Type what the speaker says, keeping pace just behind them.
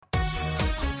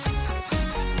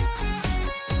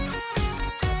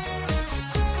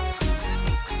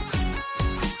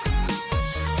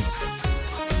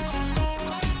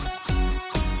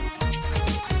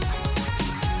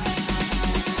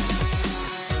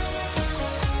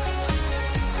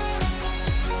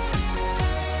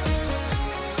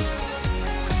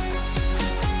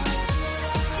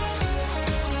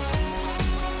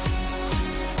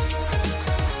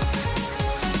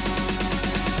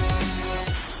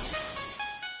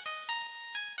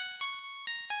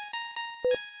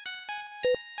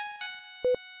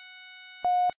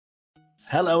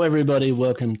Hello, everybody.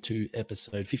 Welcome to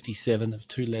episode 57 of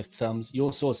Two Left Thumbs,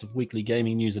 your source of weekly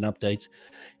gaming news and updates.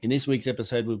 In this week's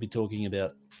episode, we'll be talking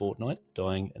about Fortnite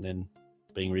dying and then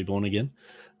being reborn again.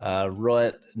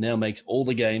 Riot now makes all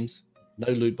the games,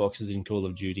 no loot boxes in Call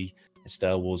of Duty, and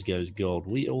Star Wars goes gold.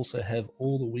 We also have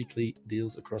all the weekly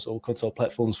deals across all console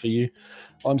platforms for you.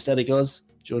 I'm Static Oz.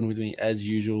 Joining with me, as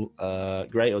usual,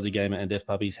 Great Aussie Gamer and Def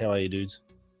Puppies. How are you, dudes?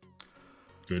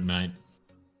 Good, mate.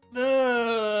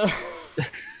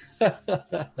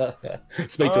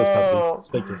 Speak to us, puppies.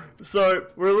 Speak to us. So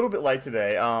we're a little bit late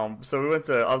today. So we went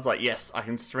to. I was like, yes, I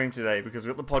can stream today because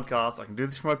we got the podcast. I can do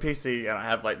this from my PC, and I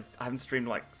haven't streamed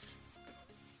like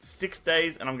 6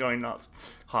 days, and I'm going nuts.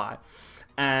 Hi,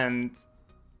 and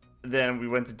then we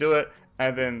went to do it,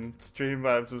 and then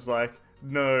Streamlabs was like,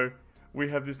 no, we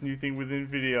have this new thing with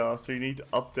NVIDIA, so you need to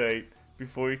update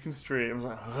before you can stream. I was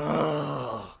like,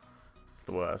 ugh. It's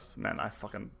the worst, man.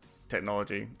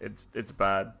 Technology. It's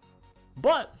bad.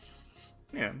 But,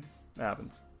 yeah, it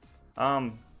happens.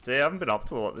 So yeah, I haven't been up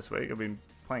to a lot this week. I've been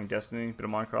playing Destiny, a bit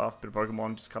of Minecraft, a bit of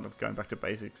Pokemon, just kind of going back to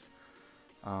basics.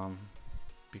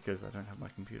 Because I don't have my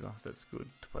computer that's good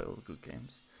to play all the good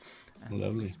games. And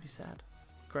Lovely. It makes me sad.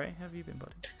 Gray, how have you been,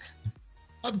 buddy?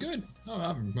 I'm good. Oh,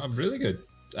 I'm really good.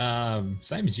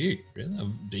 Same as you, really.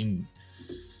 I've been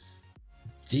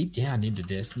deep down into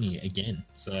Destiny again.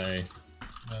 So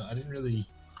I didn't really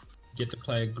get to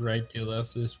play a great deal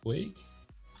else this week.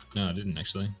 No, I didn't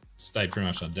actually. Stayed pretty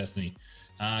much on Destiny.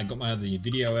 Got my other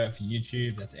video out for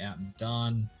YouTube. That's out and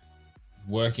done.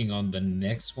 Working on the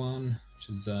next one, which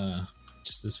is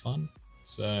just as fun.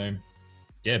 So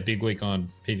yeah, big week on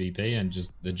PvP and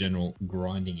just the general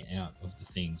grinding out of the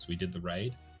things. We did the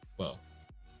raid. Well,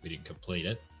 we didn't complete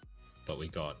it, but we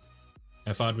got.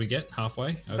 How far did we get?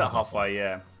 Halfway? About halfway,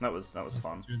 yeah. That was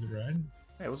fun. Through the raid.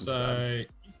 Yeah, it wasn't So bad.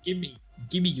 give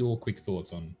me your quick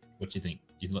thoughts on what you think.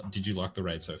 Did you like the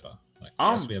raid so far? Like,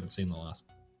 yes, we haven't seen the last.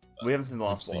 We haven't seen the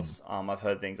last boss. I've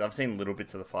heard things. I've seen little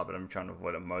bits of the fight, but I'm trying to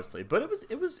avoid it mostly. But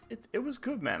it was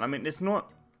good, man. I mean, it's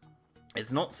not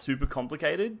super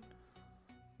complicated,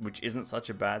 which isn't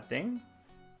such a bad thing.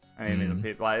 I mean,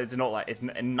 it's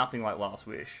nothing like Last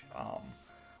Wish.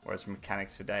 Whereas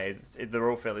mechanics for days, they're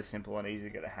all fairly simple and easy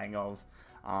to get a hang of.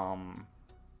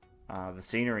 The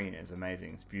scenery is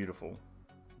amazing. It's beautiful.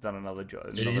 Done another job.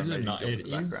 It is amazing a job with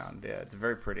the background. Yeah, it's a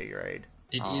very pretty raid.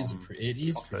 It is. It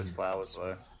is. Fuck those flowers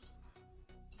though.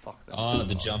 Fuck them. Oh,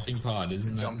 the jumping part,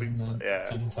 isn't that? Yeah.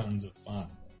 10 tons of fun.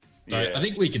 So Yeah. I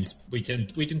think we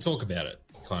can talk about it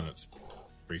kind of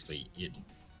briefly.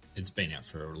 It's been out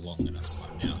for a long enough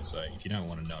time now. So if you don't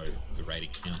want to know the raid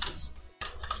encounters,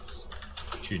 just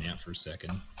tune out for a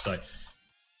second. So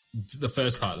the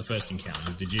first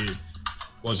encounter,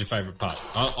 what was your favorite part?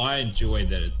 I enjoy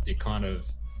that it kind of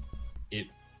it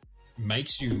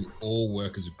makes you all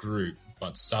work as a group,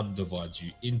 but subdivides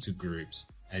you into groups,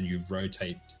 and you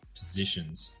rotate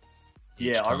positions.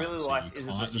 Yeah, I really so like.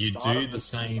 You do the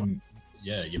same.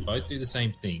 Yeah, you both do the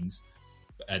same things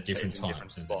at different in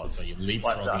times, different and spots. so you're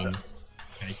leapfrogging,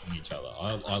 chasing each other.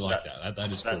 I like that.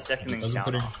 That is cool. second It doesn't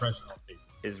put any encounter pressure on people.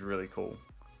 is really cool.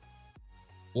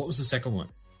 What was the second one?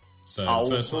 So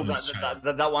the first one was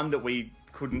that one that we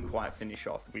couldn't quite finish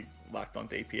off. We lacked on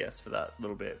DPS for that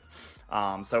little bit.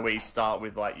 So we start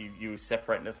with like you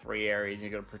separate into 3 areas. You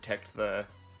got to protect the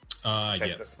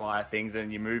spire things,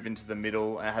 and you move into the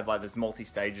middle. And it had like there's multi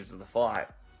stages of the fight,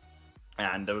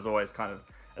 and there was always kind of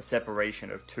a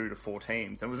separation of 2 to 4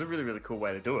 teams. And it was a really really cool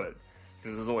way to do it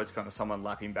because there's always kind of someone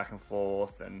lapping back and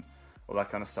forth and all that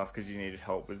kind of stuff because you needed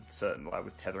help with certain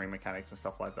with tethering mechanics and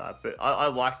stuff like that. But I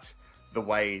liked the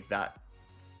way that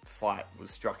fight was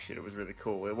structured. It was really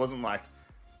cool. It wasn't like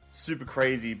super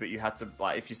crazy, but you had to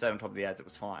if you stayed on top of the ads, it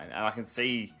was fine. And I can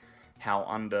see how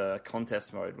under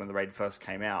contest mode when the raid first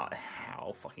came out,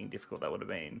 how fucking difficult that would have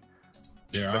been.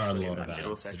 There especially are a lot in that of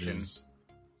middle ads. section.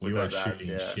 We with were those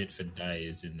shooting ads, yeah. shit for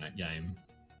days in that game.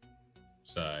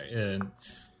 So,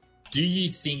 do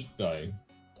you think though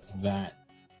that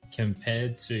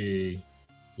compared to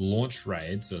launch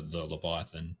raids or the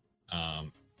Leviathan,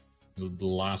 the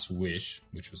Last Wish,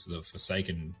 which was the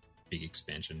Forsaken big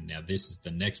expansion, now this is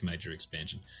the next major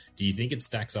expansion, do you think it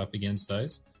stacks up against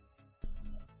those?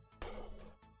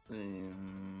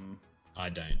 I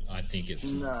don't. I think it's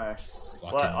No.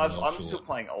 fucking Well, I'm short. still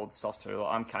playing old stuff too.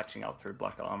 Like, I'm catching up through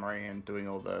Black Armory and doing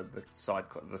all the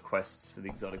quests for the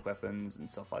exotic weapons and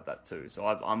stuff like that too. So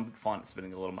I'm fine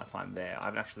spending a lot of my time there. I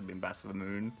haven't actually been back to the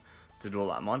moon to do all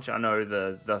that much. I know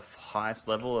the highest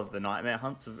level of the nightmare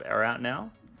hunts are out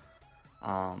now.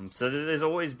 So there's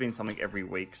always been something every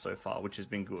week so far, which has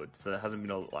been good. So there hasn't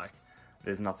been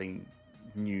there's nothing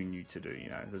new to do. You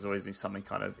know, there's always been something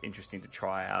kind of interesting to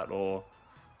try out or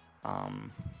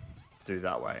do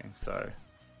that way. So,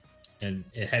 and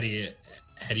how do you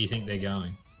think they're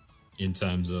going in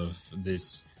terms of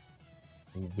this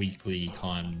weekly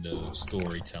kind of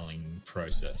storytelling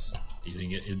process? Do you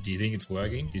think it's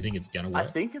working? Do you think it's gonna work? I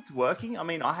think it's working. I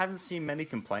mean, I haven't seen many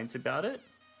complaints about it.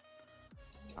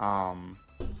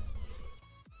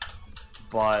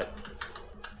 But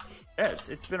yeah,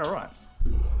 it's been alright.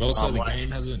 Also, the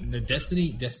game hasn't. The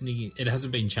Destiny. It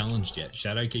hasn't been challenged yet.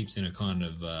 Shadowkeep's in a kind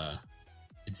of.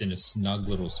 It's in a snug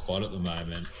little spot at the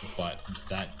moment, but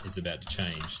that is about to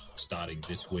change starting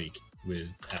this week with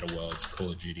Outer Worlds, Call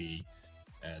of Duty,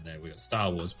 and then we got Star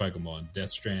Wars, Pokemon,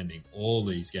 Death Stranding, all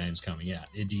these games coming out.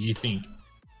 Do you think?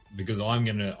 Because I'm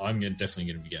definitely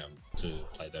gonna be going to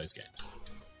play those games.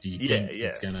 Do you think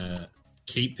it's gonna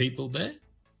keep people there?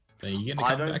 Are you gonna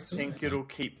come back to it? I don't think it'll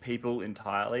keep people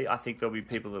entirely. I think there'll be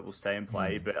people that will stay and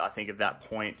play, but I think at that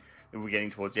point, we're getting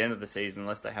towards the end of the season,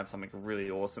 unless they have something really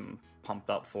awesome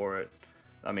pumped up for it.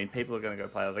 I mean, people are going to go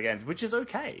play other games, which is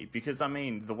okay, because, I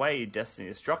mean, the way Destiny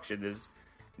is structured, there's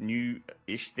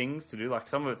new-ish things to do. Like,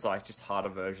 some of it's, like, just harder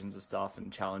versions of stuff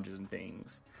and challenges and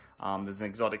things. There's an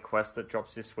exotic quest that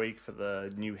drops this week for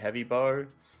the new heavy bow.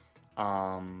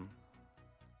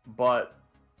 But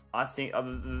I think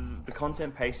the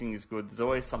content pacing is good. There's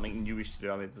always something newish to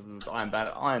do. I mean, there's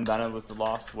Iron Banner was the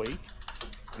last week,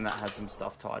 and that had some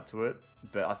stuff tied to it.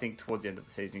 But I think towards the end of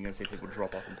the season, you're going to see people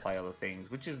drop off and play other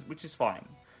things, which is fine.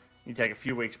 You take a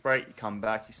few weeks break, you come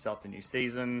back, you start the new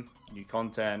season, new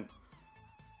content,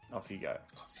 off you go.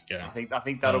 I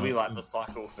think that'll be like the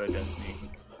cycle for Destiny.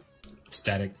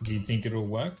 Static, do you think it'll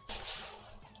work?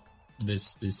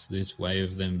 This way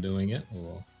of them doing it,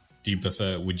 or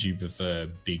would you prefer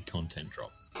big content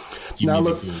drop? No,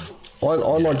 look, I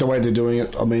like the way they're doing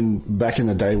it. I mean, back in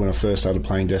the day when I first started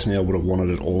playing Destiny, I would have wanted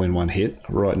it all in one hit.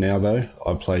 Right now, though,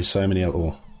 I play so many other...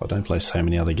 Well, I don't play so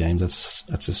many other games.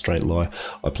 That's a straight lie.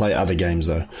 I play other games,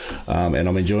 though, and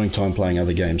I'm enjoying time playing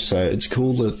other games. So it's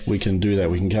cool that we can do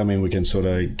that. We can come in, we can sort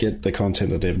of get the content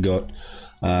that they've got,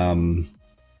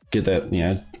 get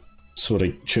that, sort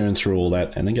of churn through all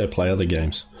that, and then go play other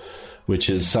games, which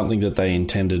is something that they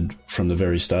intended from the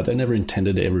very start. They never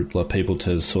intended people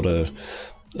to sort of,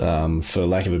 for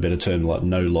lack of a better term, like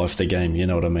no life the game. You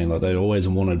know what I mean? Like they always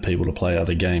wanted people to play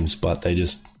other games, but they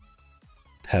just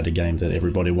had a game that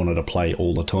everybody wanted to play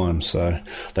all the time. So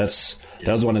that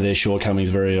was one of their shortcomings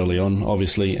very early on,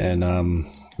 obviously,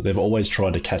 and they've always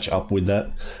tried to catch up with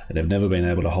that, and they've never been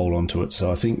able to hold on to it.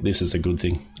 So I think this is a good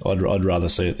thing. I'd rather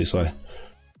see it this way.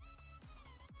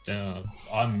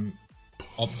 I'm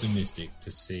optimistic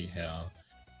to see how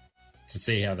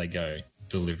they go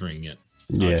delivering it.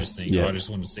 I just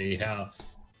want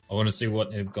to see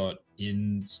what they've got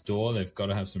in store. They've got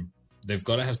to have some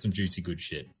juicy good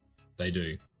shit. They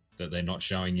do that they're not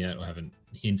showing yet or haven't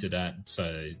hinted at,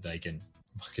 so they can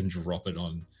fucking drop it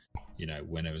on,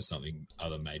 whenever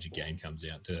other major game comes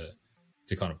out to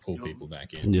kind of pull people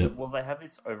back in. Yeah. Well, they have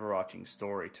this overarching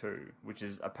story too, which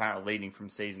is apparently leading from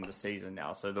season to season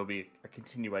now. So there'll be a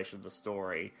continuation of the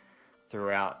story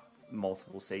throughout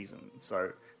multiple seasons.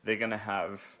 So they're going to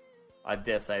have, I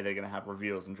dare say, they're going to have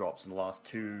reveals and drops in the last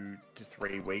 2 to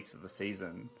 3 weeks of the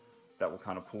season that will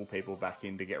kind of pull people back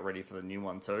in to get ready for the new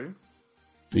one too.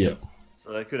 Yeah.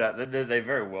 So they could have, they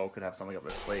very well could have something up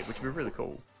their sleeve, which would be really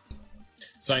cool.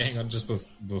 So hang on, just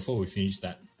before we finish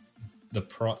that, the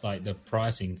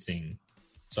pricing thing.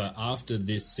 So after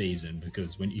this season,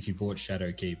 because if you bought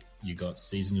Shadowkeep, you got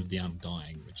Season of the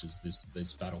Undying, which is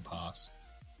this battle pass,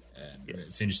 and it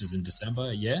finishes in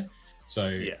December. Yeah.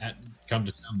 So come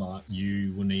December,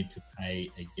 you will need to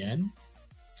pay again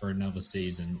for another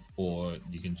season, or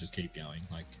you can just keep going.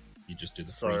 Like you just do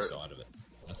the free side of it.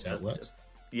 That's how it works.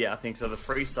 Yeah, I think so. The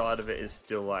free side of it is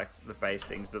still like the base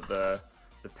things, but the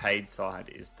paid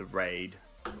side is the raid,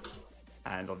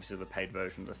 and obviously the paid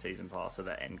version of the season pass, so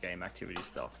that end game activity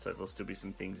stuff. So there'll still be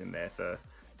some things in there for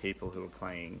people who are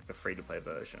playing the free to play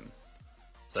version.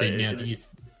 So now, do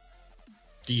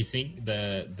you think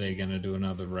that they're going to do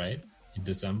another raid in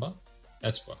December?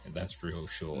 That's real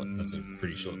short. That's a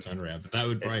pretty short turnaround, but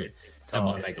that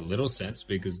might make a little sense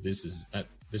because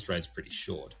this raid's pretty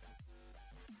short.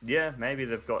 Yeah, maybe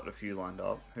they've got a few lined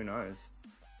up. Who knows?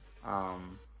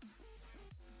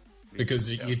 Because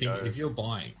you think if you're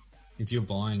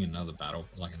buying another battle,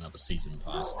 like another season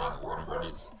pass thing or whatever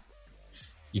it is,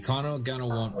 you're kind of gonna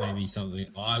want maybe something.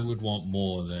 I would want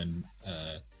more than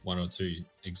 1 or 2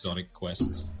 exotic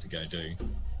quests to go do,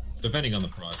 depending on the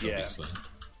price, obviously.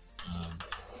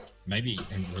 Maybe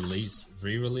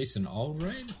re-release an old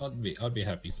raid. I'd be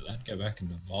happy for that. Go back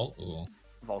into Vault or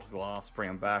Vault of Glass, bring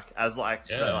them back as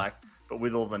but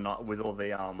with all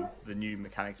the new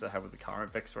mechanics they have with the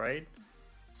current Vex raid.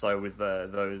 So with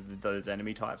those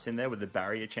enemy types in there with the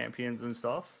barrier champions and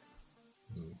stuff,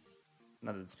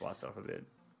 that'd spice up a bit.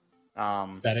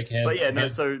 Static has, but yeah, no.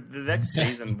 So the next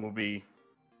season will be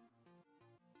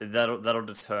that'll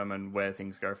determine where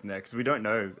things go from there because we don't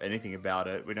know anything about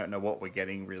it. We don't know what we're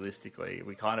getting realistically.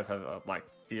 We kind of have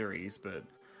theories,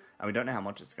 and we don't know how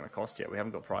much it's going to cost yet. We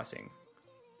haven't got pricing,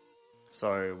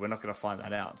 so we're not going to find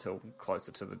that out until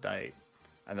closer to the date,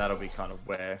 and that'll be kind of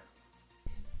where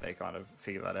they kind of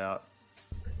figure that out.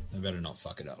 They better not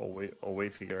fuck it up. Or we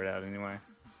figure it out anyway.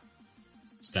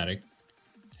 Static,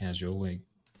 how's your week?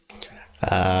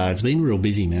 It's been real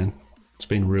busy, man. It's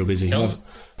been real busy.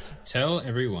 Tell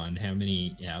everyone how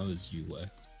many hours you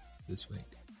worked this week.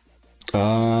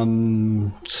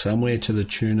 Somewhere to the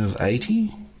tune of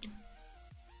 80.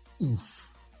 Oof.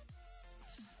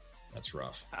 That's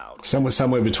rough.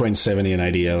 Somewhere between 70 and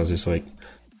 80 hours this week.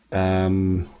 Yeah,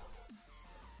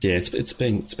 it's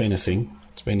been a thing.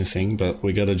 It's been a thing, but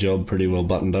we got a job pretty well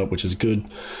buttoned up, which is good,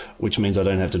 which means I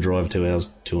don't have to drive 2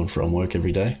 hours to and from work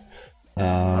every day.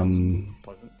 That's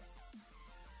pleasant.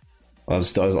 I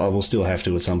will still have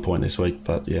to at some point this week,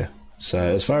 but yeah. So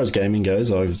as far as gaming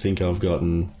goes, I think I've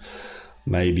gotten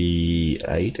maybe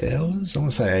 8 hours. I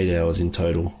want to say 8 hours in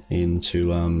total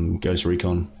into Ghost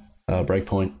Recon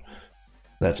Breakpoint.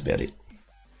 That's about it.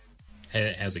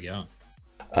 How's it going?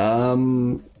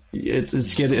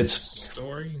 It's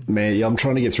story. Man, yeah, I'm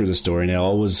trying to get through the story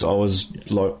now. I was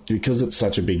like, because it's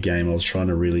such a big game, I was trying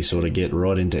to really sort of get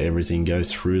right into everything, go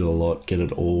through the lot, get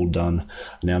it all done.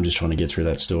 Now I'm just trying to get through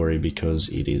that story because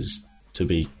it is, to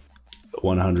be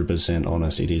 100%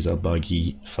 honest, it is a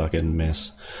buggy fucking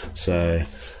mess. So,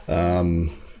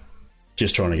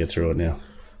 just trying to get through it now.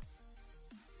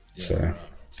 Yeah,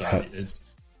 so it's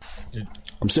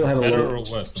I'm still having better a lot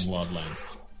or worse than Wildlands.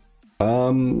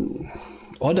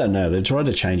 I don't know. They tried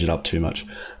to change it up too much.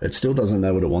 It still doesn't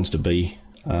know what it wants to be.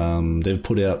 They've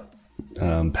put out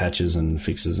patches and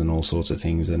fixes and all sorts of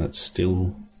things, and it's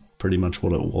still pretty much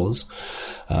what it was.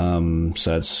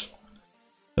 So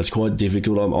it's quite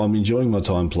difficult. I'm enjoying my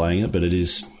time playing it, but it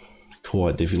is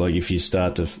quite difficult. Like if you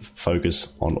start to focus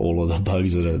on all of the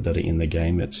bugs that are in the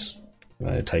game, it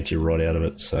takes you right out of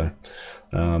it. So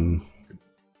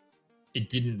it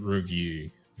didn't review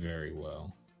very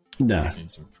well. No, I've seen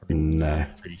some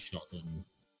pretty shocking.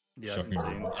 Yeah,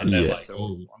 and they're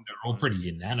all pretty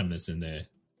unanimous in their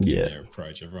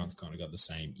approach. Everyone's kind of got the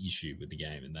same issue with the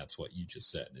game, and that's what you just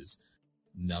said: is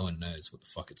no one knows what the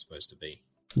fuck it's supposed to be.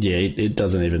 Yeah, it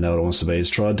doesn't even know what it wants to be.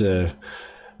 It's tried to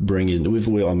bring in.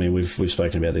 We've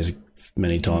spoken about this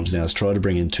many times now. It's tried to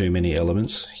bring in too many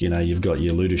elements. You know, you've got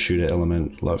your looter shooter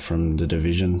element, like from the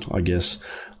Division, I guess.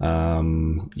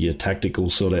 Your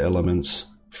tactical sort of elements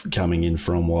coming in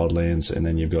from Wildlands, and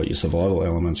then you've got your survival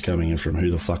elements coming in from who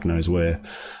the fuck knows where,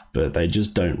 but they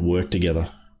just don't work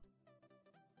together.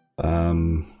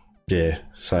 So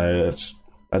it's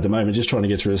at the moment just trying to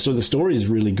get through this. So the story is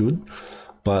really good,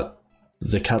 but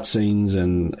the cutscenes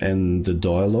and the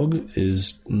dialogue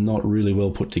is not really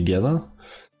well put together.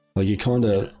 Like you kind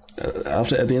of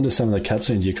at the end of some of the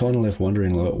cutscenes, you're kind of left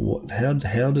wondering, like,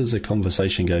 how does a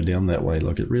conversation go down that way?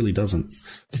 Like, it really doesn't.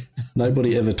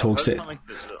 Nobody ever talks to anybody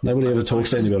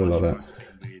like that.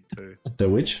 Weird too. The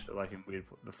which? Like in weird,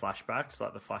 the flashbacks,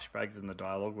 like the flashbacks and the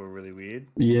dialogue were really weird.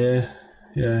 Yeah.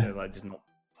 They're like just not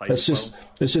placed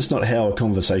It's just not how a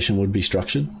conversation would be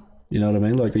structured. You know what I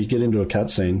mean? Like you get into a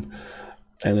cutscene,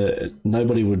 and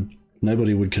nobody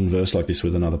would converse like this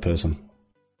with another person.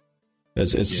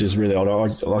 It's just really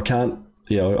odd. I can't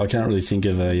really think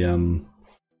of a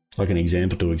like an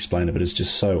example to explain it, but it's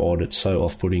just so odd. It's so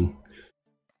off-putting.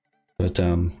 But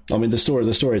I mean, the story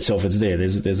itself, it's there.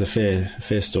 There's a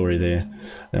fair story there,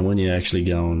 and when you actually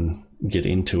go and get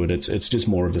into it, it's just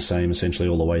more of the same essentially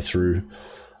all the way through,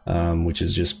 which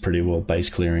is just pretty well base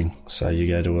clearing. So you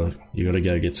got to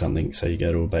go get something. So you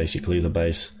go to a base, you clear the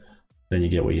base, then you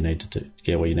get what you need to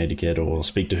get, or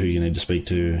speak to who you need to speak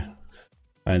to.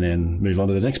 And then move on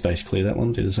to the next base, clear that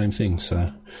one, do the same thing.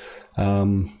 So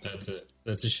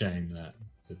that's a shame that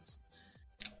it's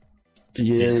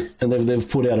and they've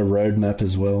put out a roadmap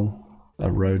as well. A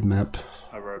roadmap,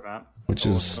 which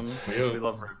awesome. is we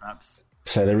love roadmaps.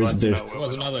 So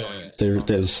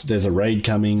there's a raid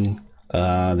coming.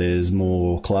 There's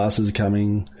more classes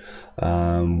coming.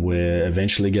 We're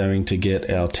eventually going to get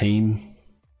our team,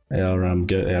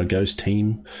 our ghost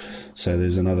team. So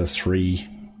there's another 3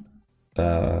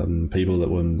 people that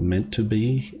were meant to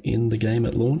be in the game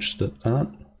at launch that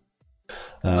aren't.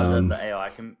 The AI,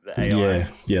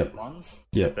 ones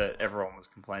that everyone was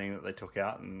complaining that they took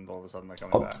out, and all of a sudden they're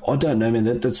coming back. I don't know, man.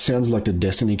 That sounds like the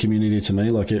Destiny community to me.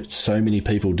 Like so many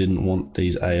people didn't want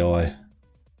these AI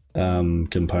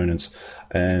components,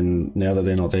 and now that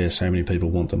they're not there, so many people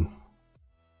want them.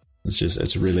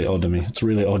 It's really odd to me.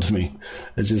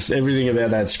 It's just everything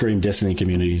about that scream Destiny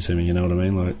community to me. You know what I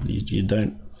mean? Like you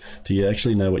don't. Do you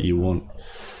actually know what you want?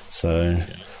 So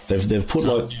they've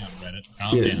put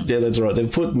that's right.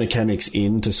 They've put mechanics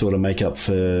in to sort of make up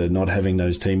for not having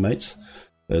those teammates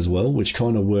as well, which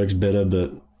kind of works better.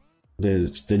 But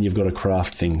then you've got to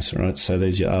craft things, right? So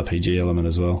there's your RPG element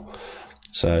as well.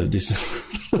 So this,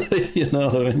 you know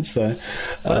what I mean? So,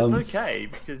 but it's okay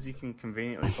because you can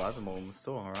conveniently buy them all in the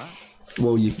store, right?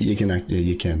 Well, you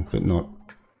can, but not,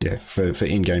 for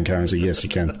in-game currency, yes, you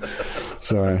can.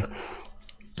 So,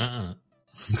 but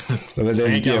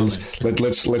then,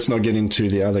 let's not get into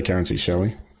the other currency, shall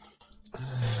we?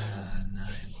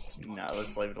 No,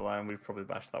 let's leave it alone. We've probably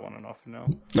bashed that one enough now.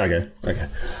 Okay.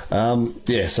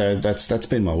 So that's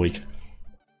been my week.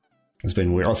 It's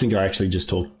been weird. I think I actually just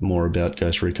talked more about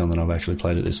Ghost Recon than I've actually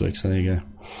played it this week. So there you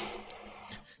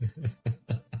go.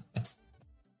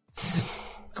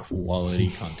 Quality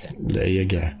content. There you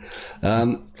go.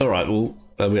 All right. Well,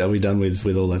 are we done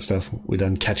with all that stuff? We're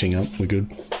done catching up. We're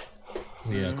good.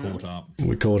 We are caught up.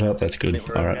 We're caught up. That's good.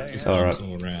 All right. All right.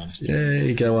 All around. Yeah,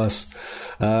 you go us.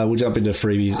 We'll jump into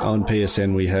freebies. On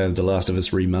PSN, we have The Last of Us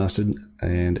Remastered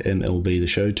and MLB The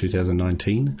Show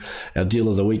 2019. Our deal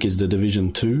of the week is The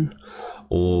Division 2,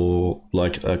 or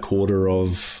like a quarter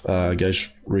of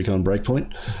Ghost Recon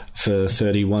Breakpoint for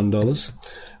 $31.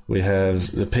 We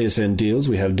have the PSN deals.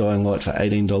 We have Dying Light for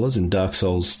 $18 and Dark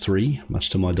Souls 3,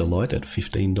 much to my delight, at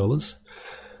 $15.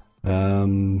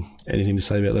 Anything to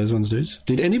say about those ones, dudes?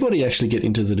 Did anybody actually get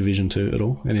into the Division 2 at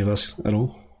all? Any of us at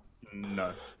all?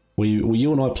 No.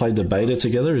 You and I played the beta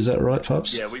together, is that right,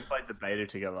 Pups? Yeah, we played the beta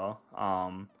together.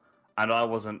 And I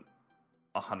wasn't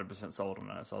 100% sold on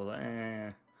it, so I was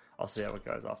like, I'll see how it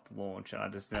goes after launch, and I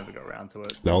just never got around to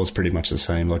it. That was pretty much the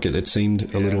same. Like it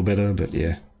seemed a little better, but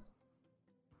yeah.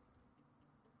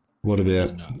 What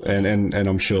about and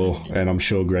I'm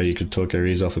sure Gray, you could talk our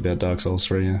ears off about Dark Souls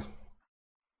 3, yeah.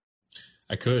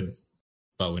 I could,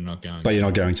 but we're not going. But you're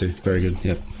not going to. Very good.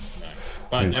 Yep. No.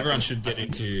 But everyone should get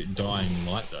into Dying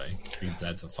Light though, because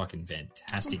that's a fucking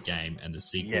fantastic game, and the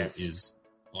sequel is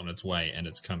on its way, and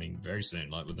it's coming very soon,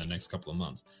 like within the next couple of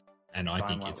months. And I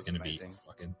think it's going to be a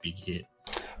fucking big hit.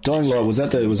 Dying Light, was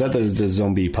that the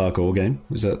zombie parkour game?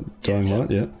 Was that Dying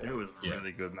Light? Yeah. It was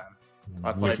really good, man.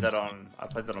 I played that on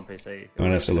PC. I'm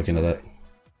gonna have to look into that.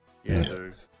 Yeah,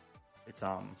 dude. It's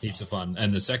heaps of fun.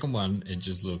 And the second one, it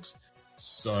just looks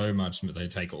so much. They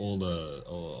take all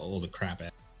the crap out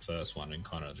of the first one and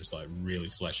kind of just like really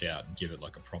flesh out and give it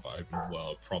like a proper open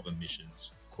world, proper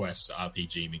missions, quests,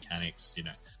 RPG mechanics, you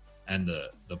know. And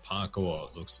the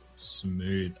parkour looks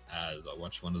smooth as. I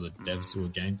watched one of the devs do a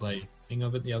gameplay thing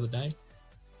of it the other day.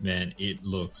 Man, it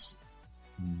looks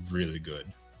really good.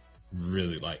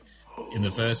 Really, like, in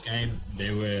the first game,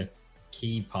 there were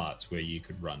key parts where you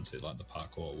could run to. Like, the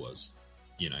parkour was,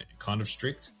 you know, kind of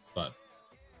strict, but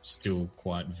still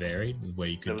quite varied where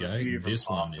you could go. This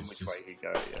one is just...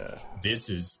 This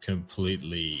is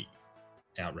completely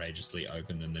outrageously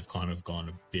open, and they've kind of gone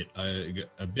a bit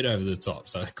over the top,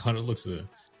 so it kind of looks a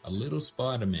little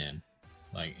Spider-Man.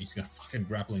 Like, he's got a fucking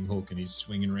grappling hook and he's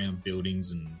swinging around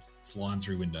buildings and flying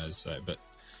through windows. So, but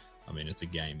I mean, it's a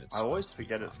game that's... I always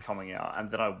forget it's coming out, and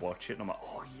then I watch it and I'm like,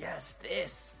 oh yes,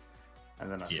 this,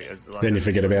 and then then you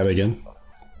forget about it again.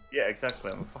 Yeah,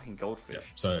 exactly. I'm a fucking goldfish. Yeah.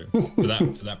 So for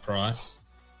that price,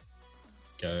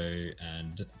 go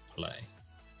and play.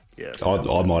 Yeah,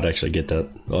 I might actually get that.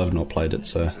 I've not played it,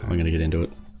 so I'm going to get into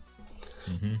it.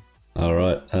 Mm-hmm. All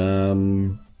right.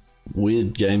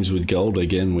 Weird Games with Gold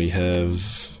again. We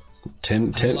have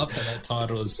 10. I love how that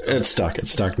title is stuck.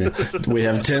 It's stuck now. We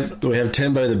have Tembo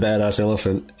the Badass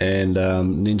Elephant and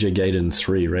Ninja Gaiden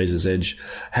 3 Razor's Edge.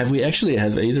 Have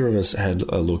either of us had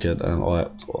a look at?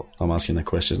 I'm asking the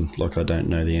question like I don't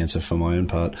know the answer for my own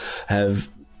part. Have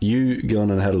you gone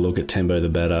and had a look at Tembo the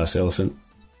Badass Elephant?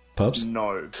 Pubs?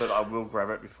 No, but I will grab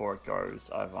it before it goes.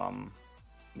 I go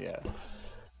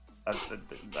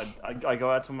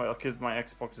out to because my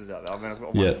Xbox is out there. I mean, I've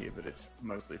got one here, but it's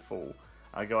mostly full.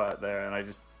 I go out there and I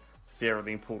just see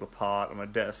everything pulled apart on my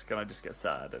desk, and I just get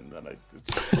sad, and then I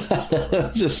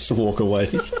just walk away.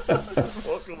 Just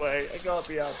walk away. I can't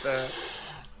be out there.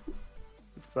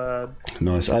 It's bad.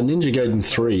 Nice. Ninja Gaiden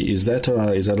 3 is that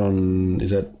an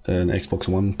Xbox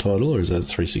One title or is that a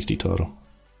 360 title?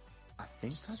 I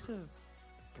think that's a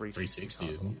 360,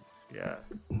 isn't it? Yeah.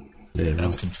 Yeah,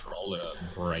 That's controller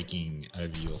breaking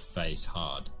over your face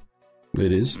hard.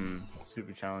 It is.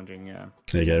 Super challenging, yeah.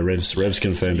 There you go. Rev's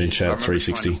confirmed in chat.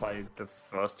 360. I played the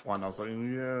first one. I was like,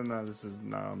 yeah, no,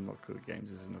 I'm not good at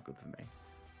games. This is not good for me.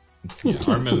 Yeah,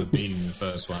 I remember beating the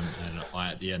first one, and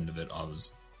at the end of it, I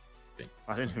was.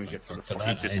 I didn't even get through the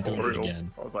fucking tutorial.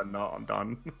 I was like, no, I'm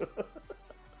done.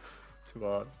 Too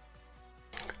hard.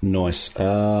 Nice.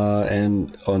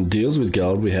 And on Deals with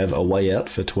Gold, we have A Way Out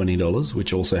for $20,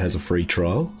 which also has a free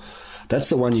trial. That's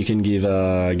the one you can give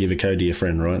a code to your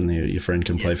friend, right? And your friend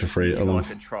can play for free. You like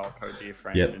a trial code to your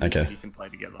friend. Yep, okay. You can play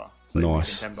together. So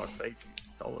nice. $10 each.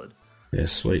 Solid. Yeah,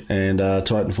 sweet. And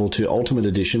Titanfall 2 Ultimate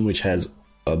Edition, which has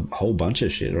a whole bunch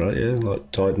of shit, right? Yeah,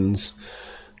 like Titans,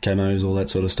 camos, all that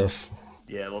sort of stuff.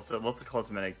 Yeah, lots of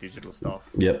cosmetic digital stuff.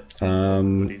 Yep.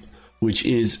 Which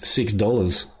is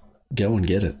 $6. Go and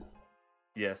get it.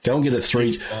 Yes. Go and get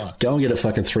it Go and get it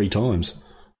fucking 3 times.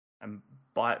 And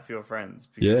buy it for your friends.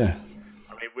 Yeah.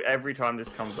 I mean, every time this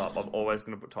comes up, I'm always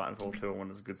going to put Titanfall 2 on when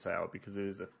it's a good sale because it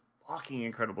is a fucking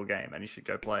incredible game, and you should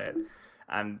go play it.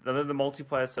 And the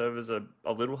multiplayer servers are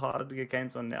a little harder to get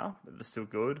games on now, but they're still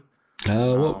good.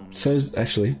 Thursday,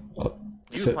 actually.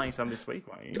 You were playing some this week,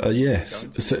 weren't you? Yeah.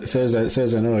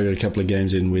 Thursday night I got a couple of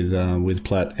games in with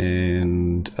Platt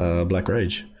and Black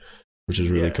Rage, which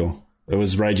is really cool. It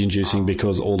was rage-inducing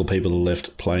because all the people that are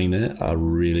left playing there are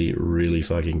really, really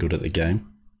fucking good at the game.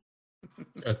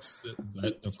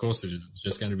 Of course it is. It's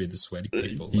just going to be the sweaty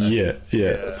people. Yeah.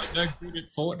 I'm no good at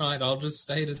Fortnite. I'll just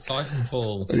stay to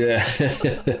Titanfall. Yeah.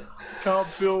 Can't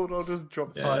build. I'll just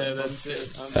drop Titanfall. Yeah, that's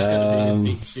it. I'm just going to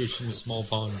be a big fish in a small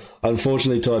pond.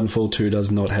 Unfortunately, Titanfall 2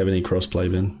 does not have any cross-play,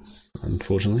 Ben.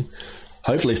 Unfortunately.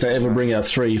 Hopefully, if they ever bring out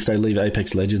 3, if they leave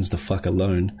Apex Legends the fuck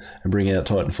alone and bring out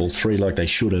Titanfall 3 like they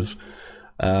should have,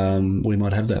 we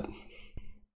might have that.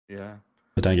 Yeah.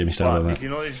 But don't get me started on that. If you're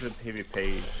not into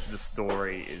PvP, the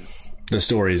story is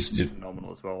phenomenal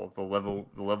as well. The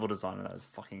level design of that is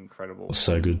fucking incredible.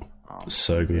 So good.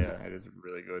 So good. Yeah, it is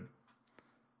really good.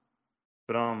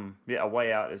 But A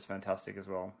Way Out is fantastic as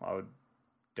well. I would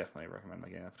definitely recommend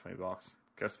getting that for $20.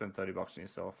 Go spend $30 on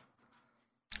yourself.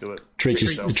 Do it. Treat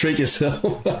yourself.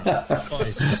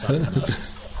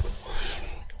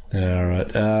 All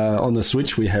right. On the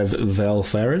Switch, we have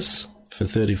Valfaris for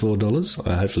 $34.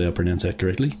 Hopefully I pronounced that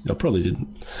correctly. I probably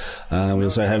didn't. We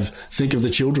also have Think of the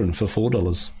Children for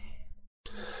 $4.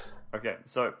 Okay,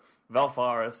 so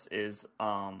Valfaris is,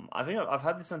 I think I've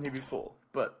had this on here before,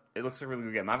 but it looks like a really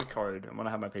good game. I have a code, and when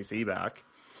I have my PC back,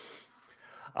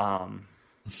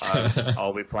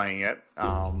 I'll be playing it.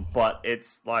 But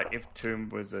it's like if Tomb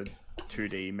was a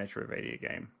 2D Metroidvania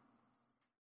game.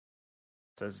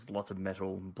 So there's lots of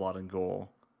metal, blood, and gore.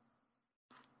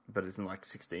 But it's in like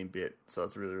 16-bit, so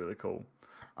it's really, really cool.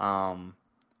 And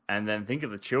then Think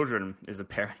of the Children is a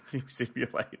parenting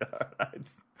simulator.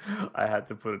 I had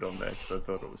to put it on there because I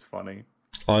thought it was funny.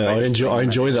 I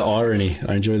enjoy the irony.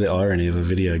 I enjoy the irony of a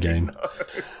video game.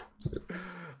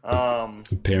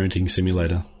 Parenting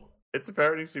simulator. It's a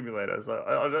parenting simulator.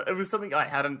 So it was something I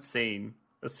hadn't seen.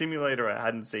 A simulator I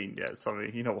hadn't seen yet. So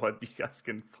you know what? You guys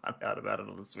can find out about it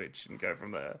on the Switch and go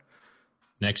from there.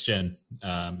 Next gen,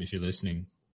 if you're listening,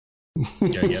 go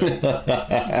get it.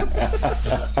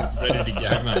 Ready to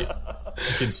go, mate.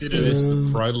 Consider this the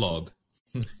prologue.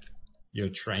 Your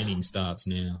training starts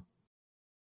now.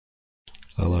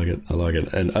 I like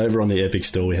it. And over on the Epic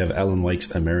Store, we have Alan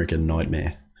Wake's American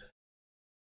Nightmare.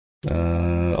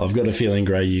 I've got a feeling,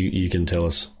 Gray, you can tell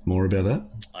us more about that.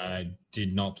 I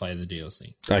did not play the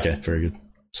DLC. Okay, very good.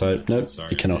 So, no,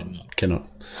 sorry, you cannot.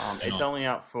 It's only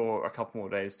out for a couple more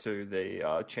days too. They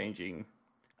are changing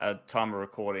time of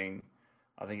recording.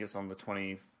 I think it's on the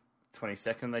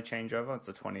 22nd they change over. It's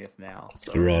the 20th now.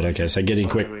 So right, okay. So getting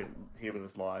quick. Here with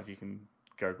us live, you can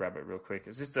go grab it real quick.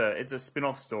 It's just a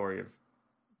spin-off story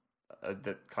of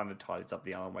that kind of ties up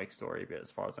the Alan Wake story a bit,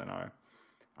 as far as I know.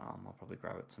 I'll probably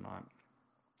grab it tonight.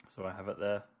 So I have it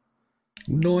there.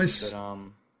 Nice. But,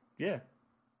 yeah.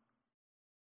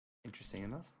 Interesting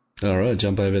enough. All right,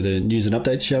 jump over to news and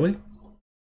updates, shall we?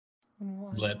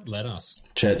 Let us.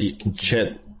 Chat,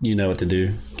 you know what to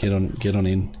do. Get on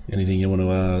in. Anything you want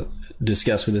to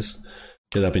discuss with us,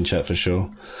 get up in chat for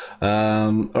sure.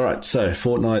 All right, so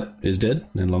Fortnite is dead,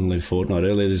 and long live Fortnite.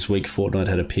 Earlier this week, Fortnite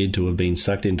had appeared to have been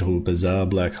sucked into a bizarre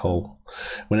black hole.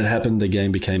 When it happened, the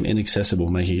game became inaccessible,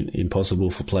 making it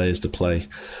impossible for players to play.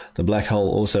 The black hole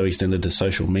also extended to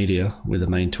social media, with the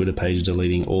main Twitter page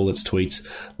deleting all its tweets,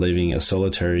 leaving a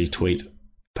solitary tweet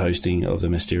posting of the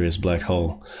mysterious black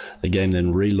hole. The game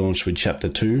then relaunched with Chapter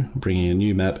 2, bringing a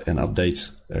new map and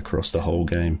updates across the whole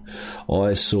game.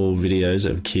 I saw videos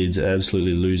of kids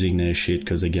absolutely losing their shit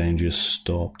because the game just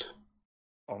stopped.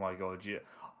 my god, you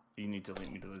need to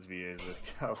link me to those videos.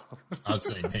 I've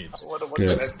seen heaps.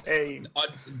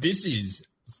 This is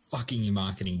fucking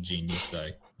marketing genius, though.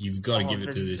 You've got to give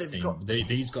it to this team.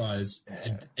 These guys,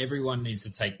 everyone needs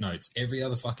to take notes. Every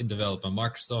other fucking developer,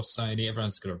 Microsoft, Sony,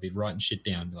 everyone's got to be writing shit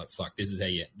down. Be like, fuck, this is how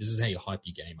you hype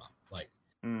your game up. Like,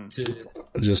 to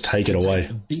just take it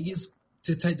away.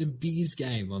 To take the biggest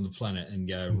game on the planet and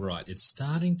go, right, it's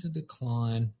starting to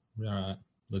decline. All right,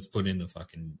 let's put in the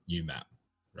fucking new map.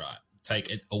 Right, take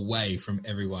it away from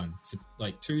everyone for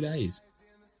like 2 days.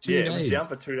 2 days. It was down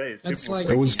for 2 days.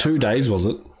 It was 2 days, was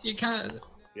it? You can't.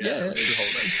 Yeah.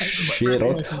 Shit,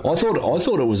 I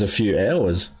thought it was a few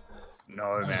hours.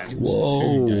 No, man. It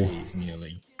was 2 days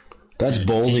nearly. That's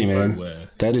ballsy, man.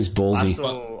 That is ballsy.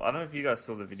 I don't know if you guys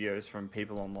saw the videos from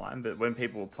people online, but when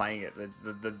people were playing it,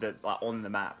 the like on the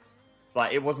map,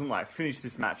 like it wasn't like finish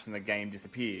this match and the game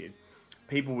disappeared.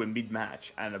 People were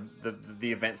mid-match and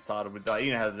the event started with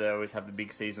you know how they always have the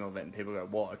big seasonal event and people go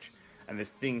watch, and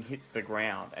this thing hits the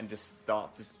ground and just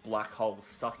starts this black hole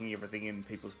sucking everything in.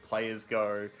 People's players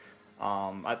go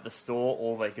at the store.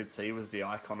 All they could see was the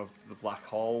icon of the black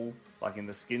hole, like in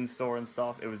the skin store and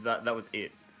stuff. It was that was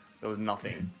it. There was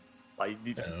nothing. Like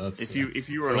if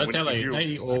you were,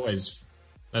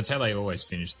 that's how they always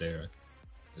finish their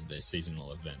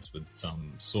seasonal events, with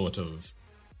some sort of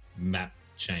map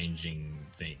changing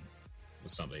thing or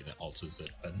something that alters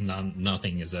it. But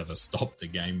nothing has ever stopped the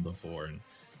game before, and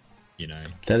you know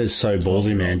that is so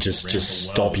ballsy, man. Just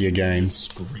stop your game.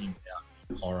 Scream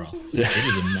out horror. Yeah. It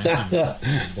is a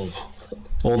massive.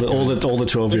 all the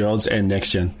 12-year-olds and next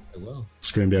gen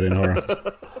screamed out in horror.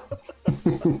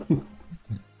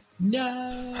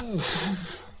 No,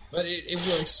 but it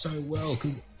works so well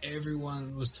because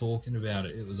everyone was talking about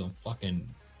it. It was on fucking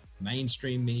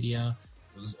mainstream media.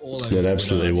 It was all over. It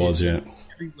absolutely was, yeah.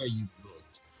 Everywhere you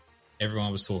looked,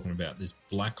 everyone was talking about this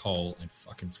black hole and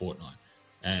fucking Fortnite,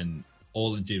 and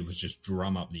all it did was just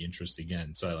drum up the interest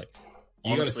again. So, like,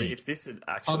 you got to think, if this had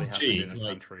actually happened in a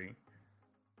country,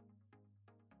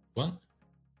 what?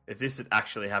 If this had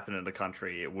actually happened in a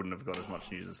country, it wouldn't have got as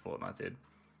much news as Fortnite did.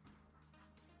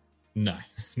 No,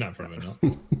 probably not.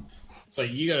 So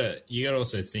you gotta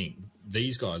also think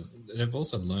these guys, they've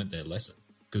also learnt their lesson,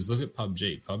 because look at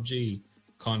PUBG. PUBG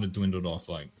kind of dwindled off,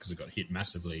 like, because it got hit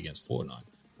massively against Fortnite.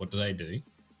 What do?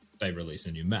 They release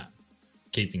a new map,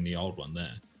 keeping the old one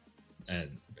there,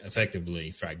 and effectively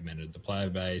fragmented the player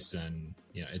base. And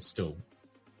you know it's still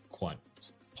quite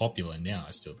popular now,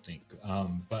 I still think.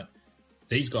 But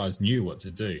these guys knew what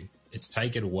to do. It's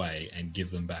take it away and give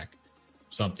them back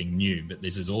something new, but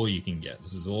this is all you can get.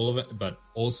 This is all of it, but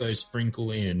also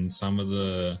sprinkle in some of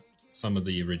the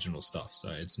original stuff.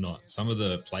 So it's not, some of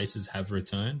the places have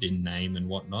returned in name and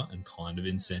whatnot and kind of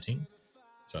in setting.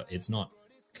 So it's not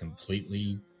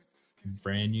completely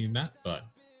brand new map, but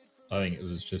I think it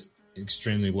was just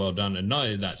extremely well done. And not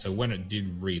only that, so when it did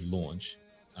relaunch,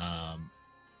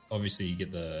 obviously you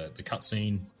get the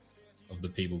cutscene of the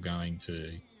people going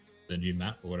to the new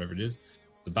map or whatever it is,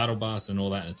 the battle bus and all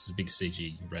that, and it's a big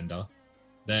CG render.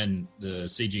 Then the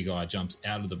CG guy jumps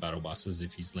out of the battle bus as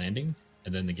if he's landing,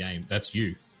 and then the game, that's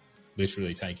you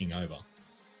literally taking over,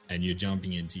 and you're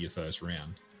jumping into your first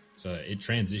round. So it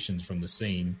transitions from the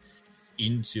scene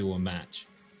into a match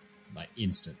like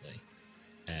instantly,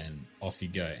 and off you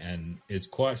go. And it's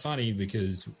quite funny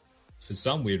because for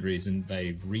some weird reason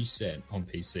they've reset on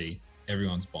PC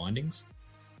everyone's bindings.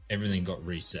 Everything got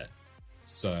reset.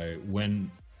 So when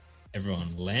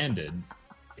everyone landed,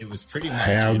 it was pretty much,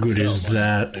 how good is like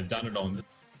that? They've done it on,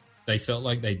 they felt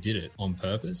like they did it on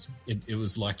purpose. It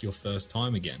was like your first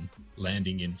time again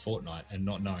landing in Fortnite and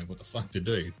not knowing what the fuck to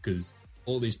do, because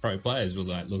all these pro players were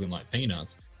like looking like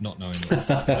peanuts, not knowing what the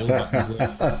fuck the buttons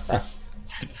were.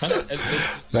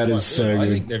 That is so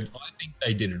good. I think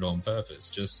they did it on purpose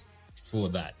just for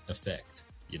that effect,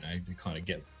 you know, to kind of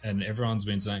get, and everyone's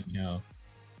been saying, you know,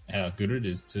 how good it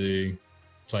is to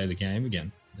play the game again.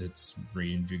 It's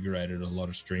reinvigorated a lot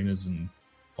of streamers and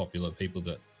popular people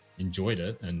that enjoyed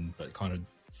it, but kind of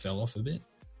fell off a bit.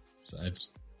 So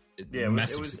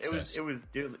massive success. It was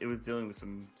dealing with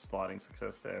some sliding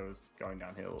success there. It was going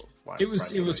downhill. Like, it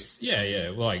was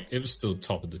like it was still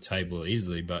top of the table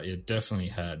easily, but it definitely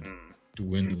had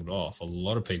dwindled off. A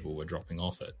lot of people were dropping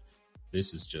off it.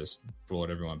 This has just brought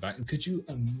everyone back. Could you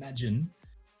imagine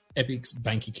Epic's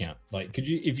bank account? Like, could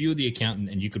you, if you were the accountant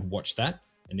and you could watch that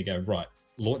and you go, right,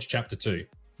 launch chapter 2,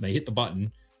 they hit the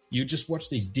button, you just watch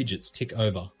these digits tick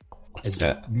over as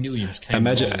millions came.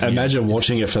 Imagine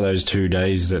watching it for those 2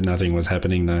 days that nothing was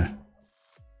happening though.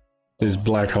 This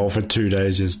black hole for 2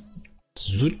 days just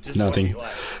Just nothing.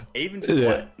 Even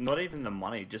just not even the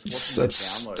money. Just watching the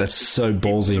download. That's so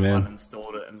ballsy, man.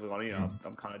 Installed it and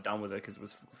I'm kind of done with it because it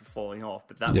was falling off.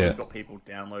 But that one got people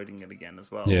downloading it again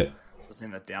as well. Yeah. So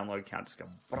seeing the download count just go.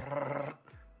 Brrr.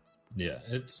 Yeah,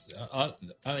 it's. I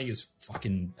think it's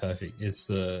fucking perfect. It's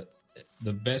the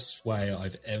best way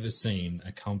I've ever seen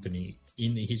a company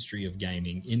in the history of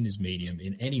gaming, in this medium,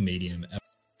 in any medium,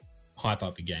 hype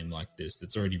up a game like this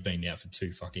that's already been out for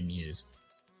 2 fucking years,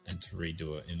 and to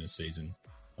redo it in a season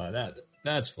like that.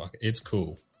 That's fucking. It's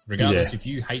cool. Regardless if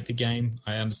you hate the game,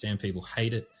 I understand people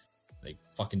hate it. They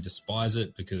fucking despise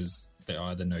it because they're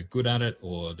either no good at it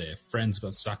or their friends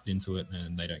got sucked into it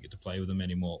and they don't get to play with them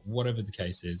anymore. Whatever the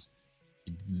case is,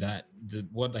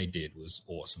 what they did was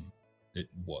awesome. It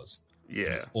was. Yeah.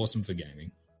 It's awesome for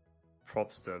gaming.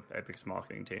 Props to Epic's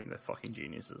marketing team. They're fucking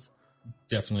geniuses.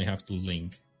 Definitely have to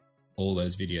link all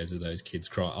those videos of those kids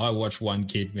cry. I watched one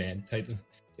kid, man,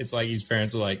 it's like his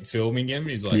parents are like filming him.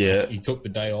 He's like, he took the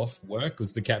day off work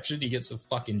was the caption. He gets a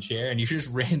fucking chair and he just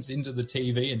runs into the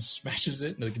TV and smashes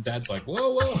it. And the dad's like,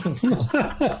 whoa. Man.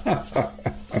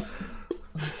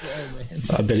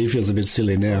 I bet he feels a bit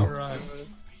silly now. Right,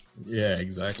 yeah,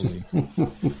 exactly. Yeah,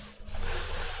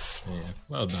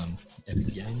 well done,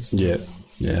 Epic Games. Yeah,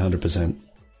 100%.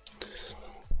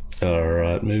 All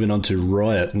right, moving on to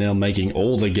Riot, now making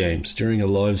all the games. During a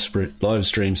live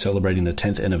stream celebrating the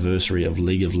 10th anniversary of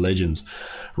League of Legends,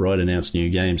 Riot announced new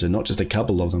games, and not just a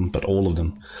couple of them, but all of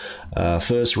them.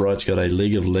 First, Riot's got a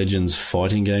League of Legends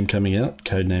fighting game coming out,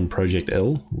 codenamed Project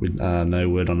L, with no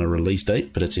word on a release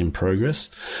date, but it's in progress.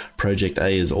 Project A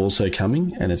is also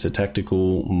coming, and it's a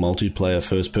tactical multiplayer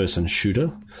first-person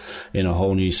shooter in a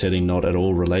whole new setting not at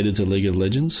all related to League of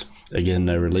Legends. Again,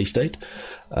 no release date.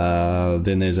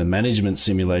 Then there's a management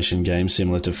simulation game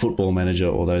similar to Football Manager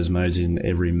or those modes in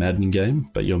every Madden game,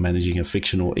 but you're managing a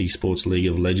fictional esports League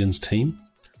of Legends team.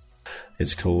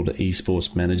 It's called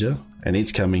Esports Manager, and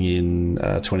it's coming in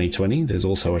 2020. There's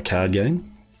also a card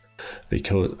game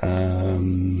because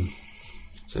and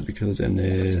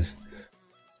there's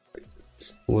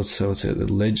what's it? The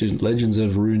Legends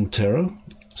of Runeterra.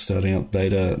 Starting up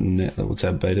beta,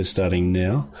 beta starting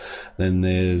now. Then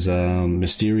there's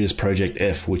Mysterious Project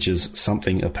F, which is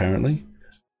something apparently.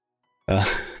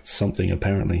 Something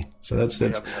apparently. So that's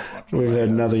we've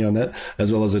heard nothing on that,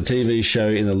 as well as a TV show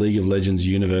in the League of Legends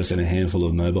universe and a handful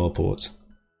of mobile ports.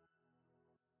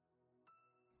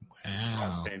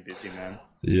 Wow, it's been busy, man.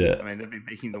 Yeah, I mean they've been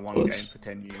making the one game for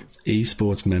 10 years.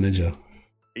 Esports Manager.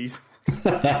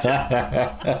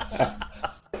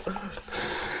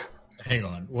 Hang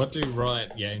on, what do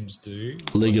Riot Games do?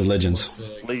 League of Legends.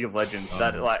 League of Legends.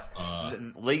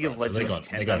 League of Legends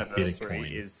 10th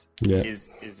anniversary is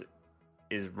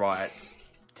Riot's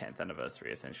 10th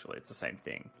anniversary. Essentially, it's the same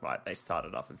thing, right? They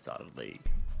started up and started League.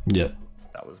 Yep.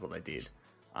 That was what they did.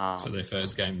 So their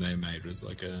first game they made was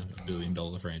like a $1 billion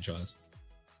franchise.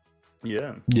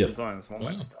 Yeah. Yep. It's only a small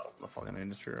way to start up in the fucking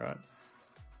industry, right?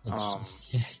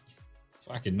 Yeah.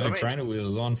 Fucking trainer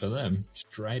wheels on for them.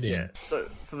 Straight in. Yeah. So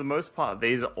for the most part,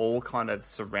 these are all kind of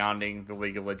surrounding the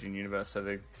League of Legends universe. So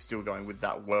they're still going with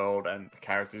that world and the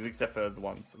characters, except for the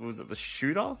ones. Was it the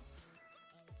shooter?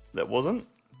 That wasn't,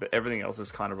 but everything else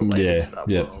is kind of related to that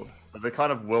world. So they're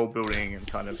kind of world building and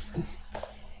kind of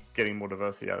getting more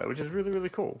diversity out of it, which is really, really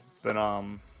cool. But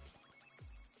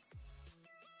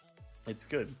it's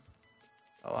good.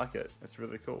 I like it. It's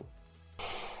really cool.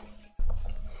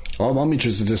 I'm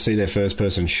interested to see their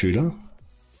first-person shooter.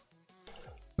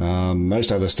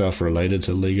 Most other stuff related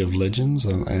to League of Legends.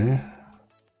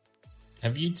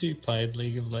 Have you two played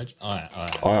League of Legends?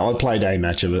 I played a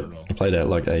match of it. I played out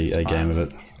like a game of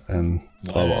it, and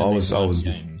I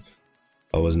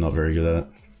was not very good at it.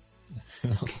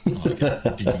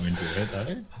 Did you enjoy it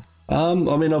though?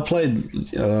 I mean, I played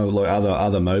like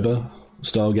other MOBA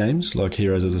style games, like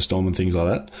Heroes of the Storm and things like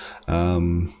that.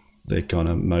 They're kind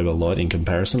of MOBA light in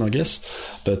comparison, I guess.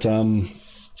 But I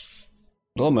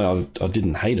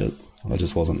didn't hate it. I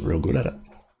just wasn't real good at it.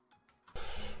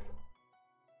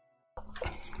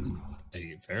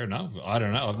 Fair enough. I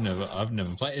don't know. I've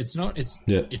never played. It's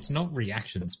not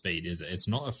reaction speed, is it? It's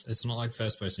not like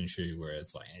first person shooter where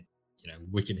it's like,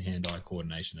 wicked hand eye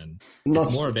coordination, and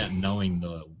it's more about knowing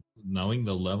the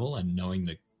level and knowing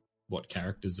what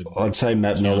characters are. I'd say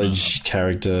map knowledge,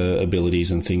 character abilities,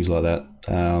 and things like that.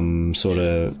 Sort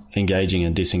of engaging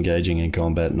and disengaging in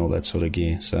combat and all that sort of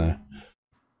gear. So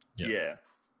yeah.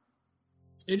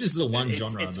 It is the one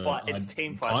genre that I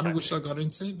kind of wish I got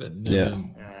into, but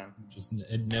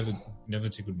it never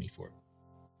tickled me for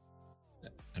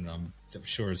it. And I'm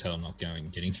sure as hell not getting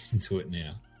into it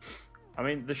now. I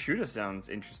mean, the shooter sounds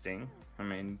interesting. I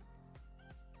mean,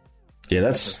 Yeah,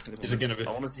 that's. Is it gonna be?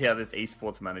 I want to see how this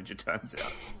esports manager turns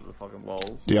out. For the fucking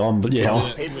lols. Yeah,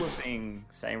 People have been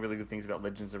saying really good things about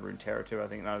Legends of Runeterra too. I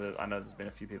know there's been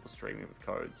a few people streaming with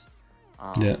codes.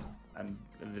 And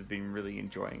they've been really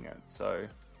enjoying it. So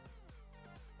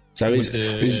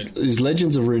is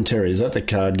Legends of Runeterra, is that the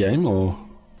card game or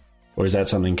is that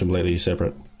something completely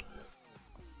separate?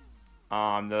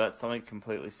 No, that's something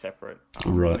completely separate.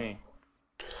 Right.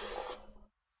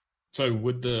 So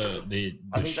would the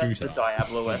I think shooter, that's the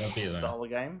Diablo-esque style of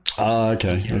game.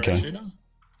 Okay. Shooter?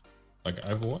 Like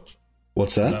Overwatch?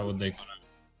 What's Is that? that what they kind of,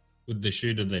 with the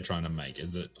shooter they're trying to make?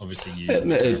 Is it obviously using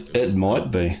It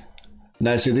might be.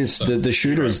 No, see the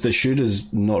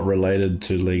shooter's not related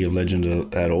to League of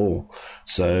Legends at all.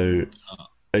 So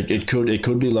it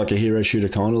could be like a hero shooter,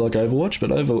 kind of like Overwatch, but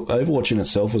Overwatch in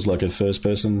itself was like a first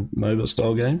person MOBA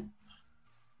style game.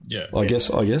 Yeah, I guess.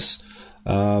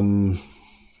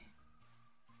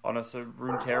 Oh no, so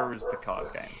Runeterra is the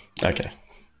card game. Okay.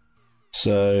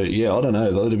 So yeah, I don't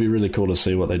know. It'd be really cool to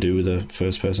see what they do with a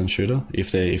first-person shooter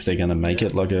if they're going to make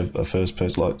it like a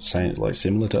first-person, like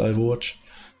similar to Overwatch,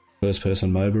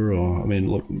 first-person MOBA. Or I mean,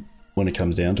 look, when it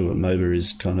comes down to it, MOBA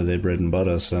is kind of their bread and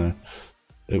butter, so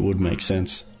it would make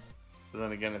sense. But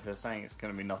then again, if they're saying it's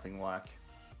going to be nothing like,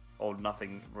 or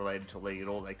nothing related to League at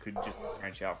all, they could just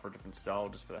branch out for a different style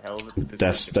just for the hell of it.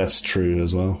 That's true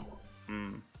as well.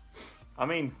 I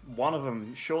mean,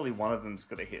 surely one of them's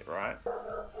got to hit, right?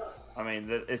 I mean,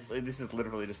 this is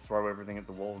literally just throw everything at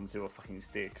the wall and see what fucking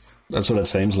sticks. That's what it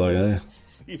seems like, eh?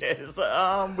 Yeah, it's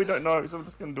like, we don't know, so we're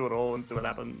just going to do it all and see what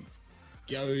happens.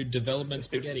 Go development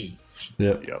spaghetti.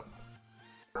 Yep.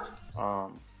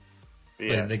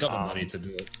 Yeah, they got the money to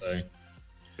do it, so...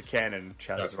 The canon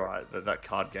chat is right, that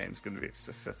card game's going to be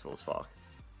successful as fuck.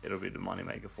 It'll be the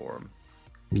moneymaker for them.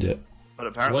 Yeah. But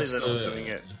apparently they're not doing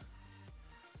it...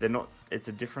 They're not. It's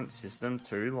a different system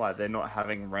too. Like they're not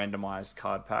having randomized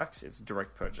card packs. It's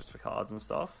direct purchase for cards and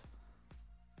stuff.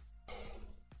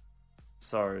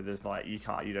 So there's like you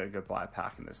don't go buy a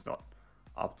pack, and it's not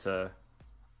up to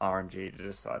RNG to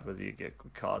decide whether you get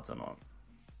good cards or not.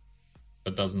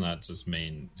 But doesn't that just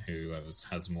mean whoever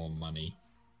has more money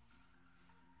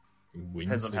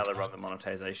wins? Depends on how they run the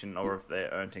monetization, or if they're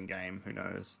earned in game. Who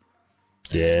knows?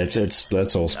 Yeah,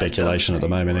 that's all speculation at the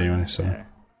moment anyway. So.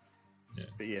 Yeah.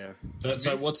 But yeah.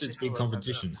 So what's its big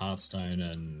competition? Hearthstone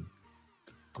and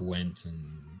Gwent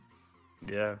and...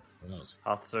 Yeah. What else?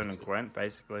 Hearthstone and Gwent,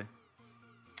 basically.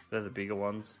 They're the bigger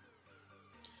ones.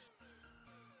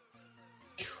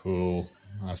 Cool.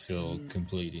 I feel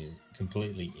completely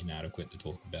inadequate to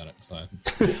talk about it, so... I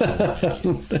just thought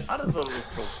it was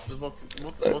cool. There's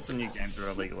lots of new games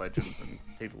around League of Legends, and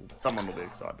someone will be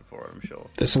excited for it, I'm sure.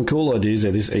 There's some cool ideas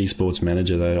there. This esports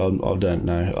manager, though, I don't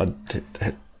know.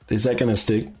 Is that going to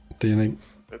stick, do you think?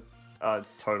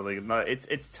 It's totally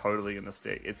going to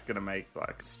stick. It's going to make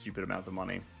like stupid amounts of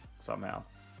money somehow.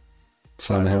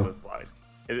 Somehow. Like,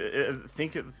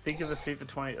 think of the FIFA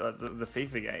 20, the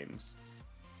FIFA games.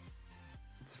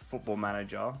 It's a football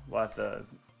manager. Like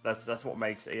that's what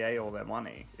makes EA all their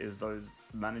money is those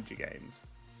manager games.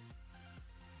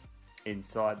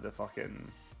 Inside the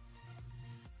fucking.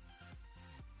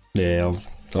 Yeah,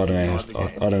 I don't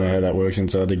know how that works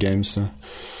inside the games. So.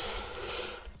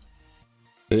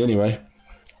 But anyway,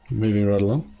 moving right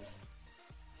along.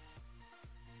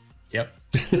 Yep.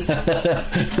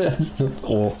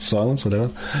 Or silence,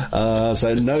 whatever.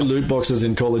 So no loot boxes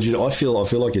in Call of Duty. I feel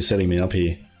like you're setting me up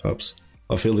here, Ups.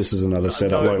 I feel this is another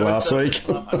setup like last week.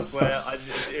 I swear,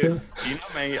 you know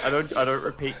me. I don't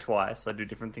repeat twice. I do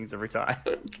different things every time.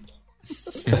 I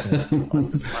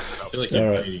feel like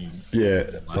you're baiting.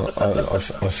 Yeah,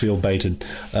 I feel baited.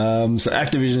 So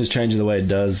Activision is changing the way it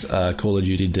does Call of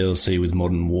Duty DLC with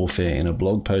Modern Warfare. In a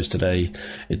blog post today,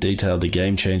 it detailed the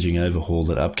game-changing overhaul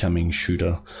that upcoming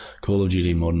shooter Call of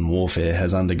Duty Modern Warfare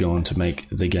has undergone to make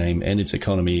the game and its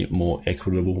economy more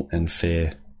equitable and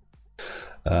fair.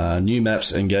 New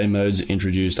maps and game modes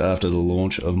introduced after the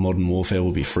launch of Modern Warfare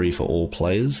will be free for all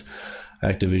players,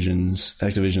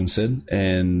 Activision said,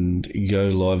 and go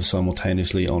live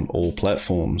simultaneously on all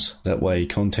platforms. That way,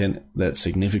 content that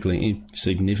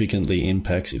significantly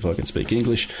impacts, if I can speak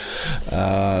English,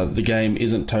 the game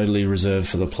isn't totally reserved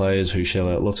for the players who shell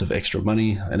out lots of extra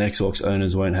money, and Xbox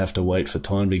owners won't have to wait for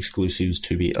timed exclusives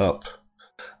to be up.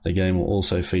 The game will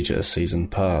also feature a season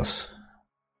pass.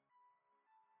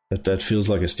 That feels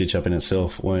like a stitch up in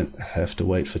itself. Won't have to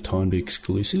wait for timed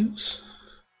exclusives.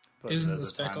 But isn't the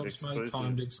Spec Ops mode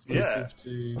timed exclusive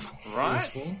to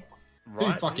PS4? Right.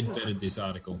 Who fucking vetted this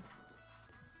article?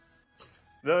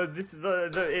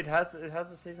 It has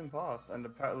a season pass, and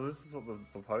apparently this is what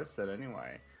the post said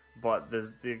anyway. But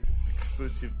there's the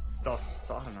exclusive stuff.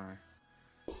 So I don't know.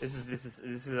 This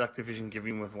is Activision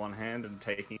giving with one hand and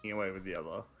taking away with the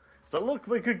other. So look,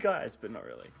 we're good guys, but not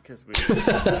really, because we.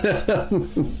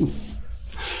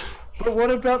 But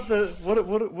what about the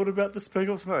Spec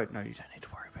Ops mode? No, you don't need to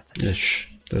worry about that. Yeah,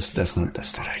 that's not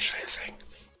actually a thing.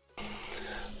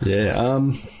 Yeah.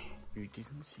 You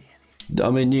didn't see anything.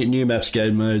 I mean, new maps,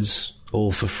 game modes,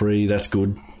 all for free. That's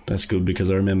good. That's good because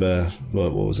I remember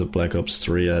what was it? Black Ops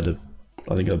 3. I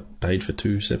think I paid for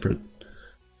 2 separate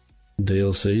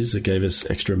DLCs that gave us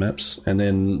extra maps, and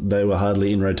then they were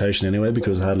hardly in rotation anyway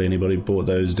because hardly anybody bought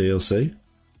those DLC.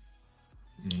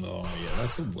 Oh yeah,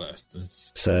 that's the worst. That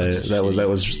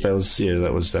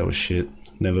was shit.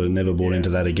 Never bought into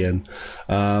that again.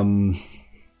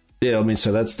 Yeah, I mean,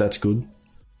 so that's good.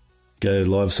 Go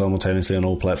live simultaneously on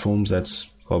all platforms.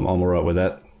 I'm all right with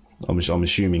that. I'm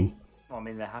assuming. I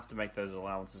mean, they have to make those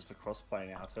allowances for crossplay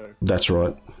now too. That's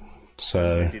right.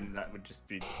 So if they didn't, that would just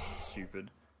be stupid.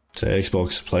 So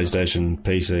Xbox, PlayStation,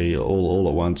 PC, all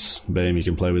at once. Bam, you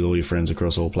can play with all your friends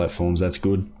across all platforms. That's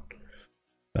good.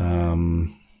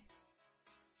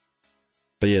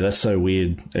 But yeah, that's so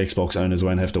weird. Xbox owners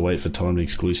won't have to wait for timed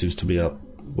exclusives to be up.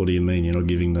 What do you mean? You're not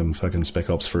giving them fucking Spec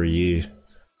Ops for a year?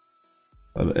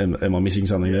 Am I missing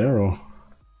something there, or?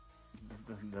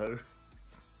 No.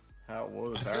 How it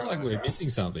was. I feel like we're missing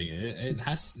something. There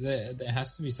has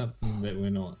to be something that we're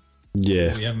not.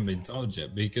 Yeah. We haven't been told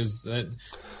yet, because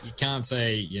you can't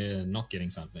say you're not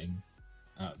getting something.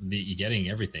 You're getting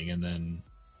everything, and then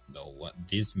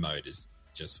this mode is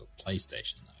just for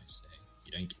PlayStation though, so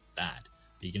you don't get that.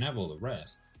 But you can have all the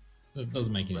rest. That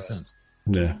doesn't make any sense.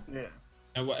 Yeah. Yeah.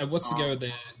 And what's to go with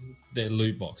their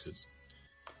loot boxes?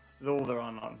 They're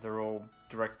all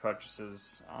direct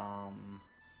purchases.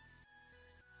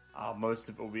 Most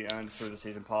of it will be earned through the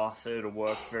season pass. It'll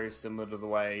work very similar to the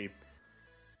way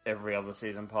every other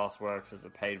season pass works, as a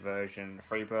paid version, a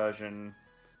free version.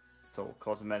 It's all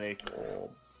cosmetic or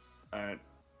earned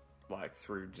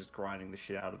through just grinding the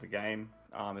shit out of the game.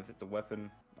 If it's a weapon,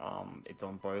 it's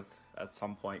on both at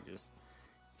some point. Just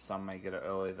some may get it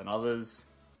earlier than others.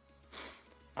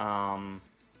 But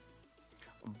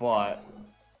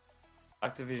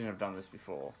Activision have done this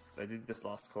before. They did this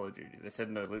last Call of Duty. They said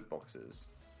no loot boxes,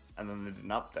 and then they did an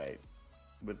update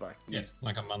with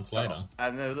like a month later.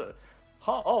 And there's look,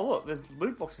 there's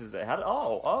loot boxes there.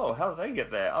 How did they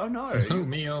get there? Oh no! Oh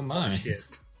me, oh my! Shit.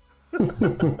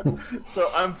 So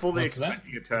I'm fully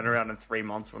expecting a turnaround in 3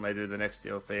 months when they do the next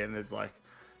DLC, and there's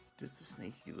just a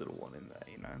sneaky little one in there,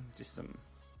 just some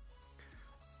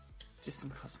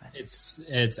cosmetics.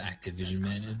 It's Activision,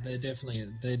 man. They're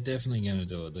definitely going to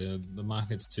do it. The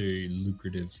market's too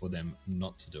lucrative for them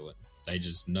not to do it. They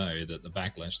just know that the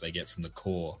backlash they get from the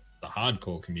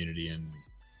hardcore community and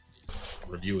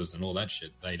reviewers and all that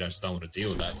shit, they just don't want to deal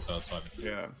with that. So it's like,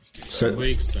 So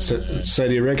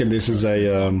do you reckon this is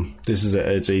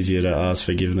it's easier to ask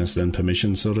forgiveness than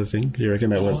permission sort of thing? Do you reckon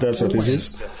that's what this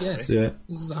is? Yes. Yeah.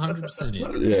 This is 100% it.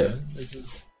 Yeah. This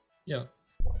is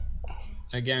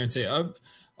I guarantee.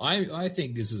 I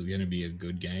think this is going to be a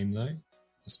good game though,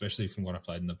 especially from what I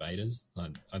played in the betas.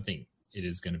 I think it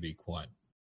is going to be quite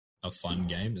a fun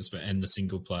game, and the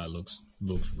single player looks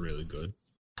really good.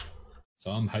 So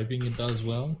I'm hoping it does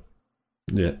well.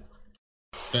 Yeah.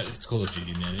 But it's Call of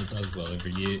Duty, man. It does well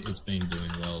every year. It's been doing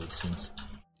well since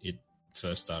it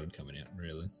first started coming out,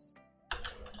 really.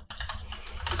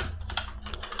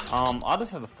 I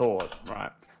just had a thought,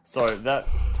 right? So that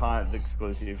timed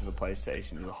exclusive for the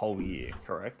PlayStation is a whole year,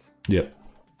 correct? Yep.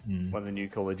 When the new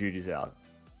Call of Duty's out.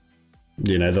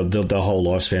 The whole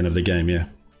lifespan of the game, yeah.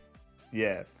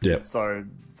 Yeah. Yeah. So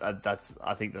I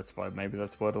think that's why maybe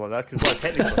that's worded like that, because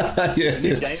technically, the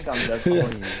new game comes out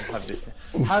following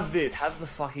you. Have the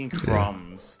fucking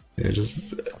crumbs. Yeah, just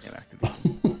fucking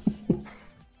Activision.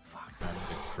 Fuck the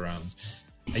crumbs.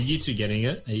 Are you two getting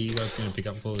it? Are you guys going to pick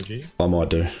up Call of Duty? I might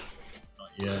do.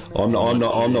 Yeah. I'm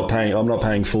not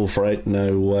paying full freight.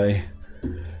 No way.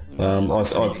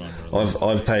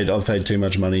 I've paid too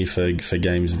much money for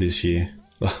games this year.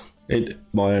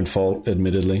 My own fault,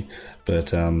 admittedly,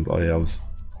 but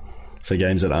for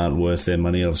games that aren't worth their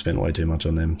money, I've spent way too much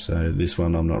on them. So this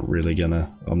one, I'm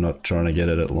not trying to get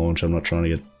it at launch. I'm not trying to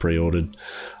get pre-ordered.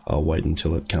 I'll wait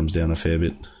until it comes down a fair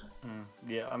bit.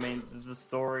 Yeah, I mean, the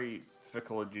story for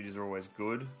Call of Duty are always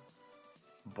good,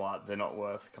 but they're not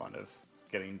worth kind of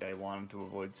getting day one to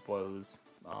avoid spoilers.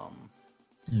 No,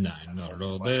 not at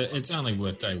all. It's only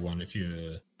worth day one if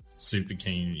you're super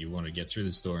keen, you want to get through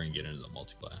the story and get into the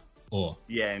multiplayer. Or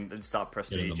and start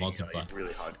prestiging the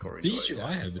really hardcore. The issue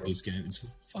I have with this game is,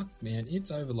 man,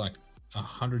 it's over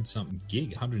 100 something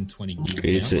gig, 120 gig.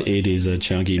 It is a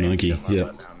chunky monkey.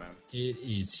 Yeah. It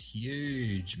is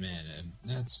huge, man, and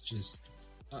that's just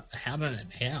how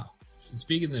it's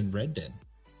bigger than Red Dead.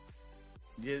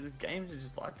 Yeah, the games are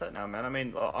just like that now, man. I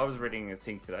mean, I was reading a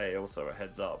thing today, also a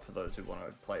heads up for those who want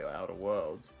to play Outer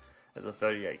Worlds. There's a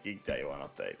 38 gig day one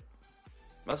update.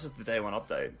 That's just the day one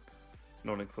update,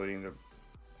 not including the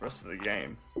rest of the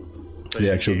game.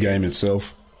 The actual game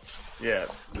itself. Yeah,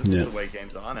 this is the way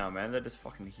games are now, man. They're just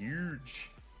fucking huge.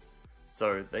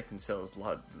 So they can sell as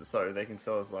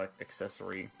like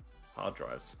accessory hard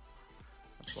drives.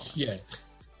 Yeah.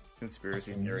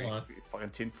 Conspiracy theory.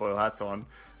 Fucking tinfoil hats on.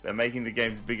 They're making the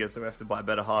games bigger, so we have to buy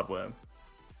better hardware.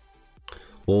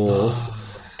 Or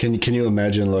can you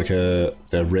imagine like a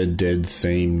Red Dead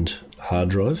themed hard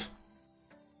drive?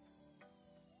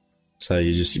 So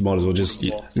you might as well just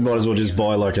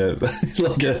buy like a 1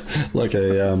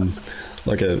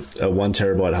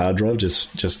 terabyte hard drive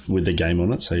just with the game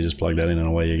on it. So you just plug that in and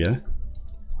away you go.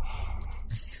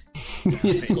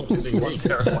 You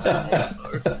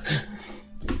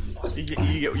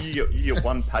get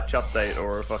one patch update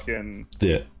or a fucking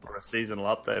or a seasonal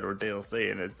update or a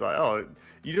DLC, and it's like, oh,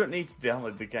 you don't need to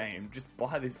download the game. Just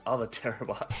buy this other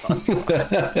terabyte hard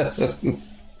drive.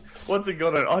 What's it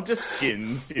got on? Oh, just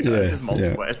skins. It's just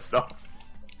multiplayer stuff.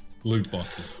 Loot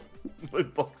boxes.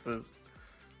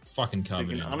 It's fucking covered.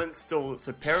 So you can uninstall,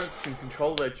 so parents can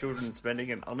control their children's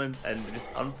spending and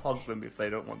just unplug them if they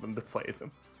don't want them to play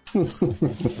them.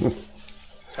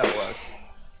 That works.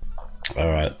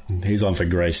 Alright, here's one for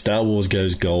Gray. Star Wars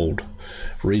goes gold.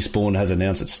 Respawn has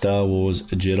announced that Star Wars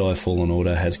Jedi Fallen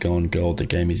Order has gone gold. The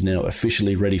game is now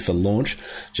officially ready for launch,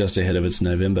 just ahead of its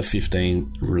November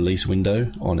 15 release window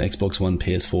on Xbox One,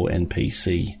 PS4 and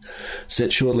PC.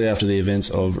 Set shortly after the events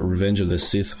of Revenge of the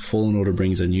Sith, Fallen Order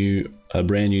brings a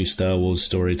brand new Star Wars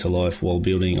story to life while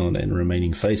building on and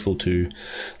remaining faithful to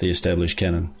the established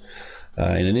canon.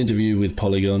 In an interview with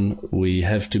Polygon, we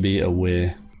have to be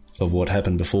aware of what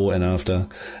happened before and after,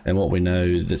 and what we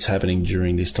know that's happening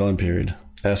during this time period.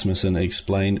 Asmussen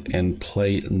explained, and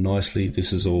play nicely.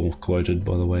 This is all quoted,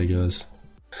 by the way, guys.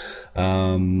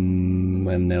 And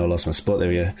now I lost my spot. There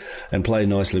we go. And play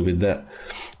nicely with that.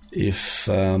 If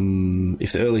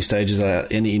the early stages are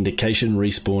any indication,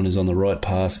 Respawn is on the right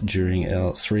path. During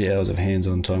our 3 hours of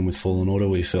hands-on time with Fallen Order,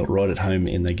 we felt right at home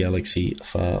in the galaxy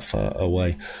far, far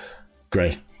away.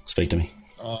 Gray, speak to me.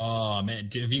 Oh man,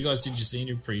 did you see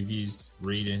any previews?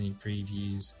 Read any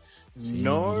previews?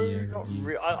 No, not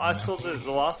really. I saw the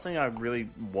last thing I really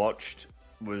watched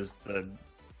was the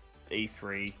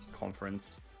E3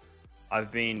 conference.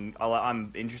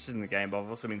 I'm interested in the game, but I've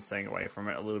also been staying away from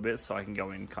it a little bit so I can go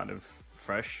in kind of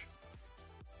fresh.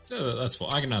 Yeah, that's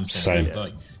fine. I can understand. Yeah.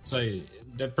 Like, so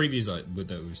the previews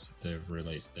they've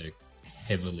released, they're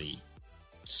heavily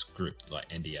script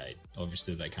NDA.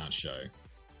 Obviously, they can't show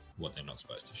what they're not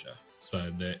supposed to show.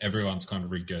 So everyone's kind of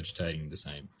regurgitating the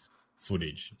same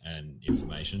footage and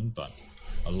information, but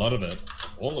a lot of it,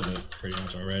 all of it, pretty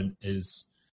much I read, is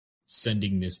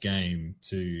sending this game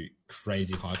to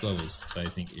crazy hype levels. They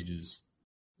think it is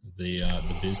the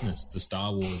business, the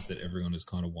Star Wars that everyone has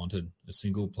kind of wanted. A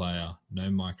single player, no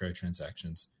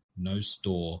microtransactions, no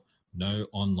store, no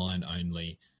online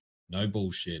only, no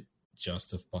bullshit,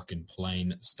 just a fucking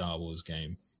plain Star Wars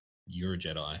game. You're a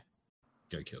Jedi.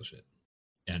 Go kill shit.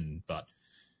 But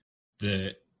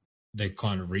the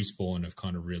kind of Respawn have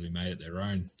kind of really made it their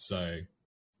own. So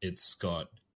it's got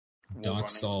Dark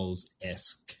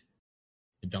Souls-esque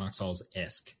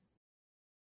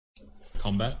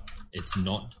combat. It's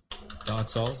not Dark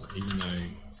Souls, even though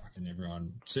fucking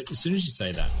everyone... So as soon as you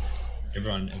say that,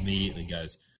 everyone immediately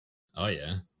goes, oh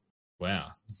yeah,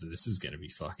 wow, this is going to be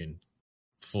fucking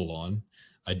full on.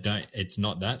 It's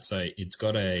not that. So it's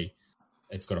got a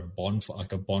bonfire,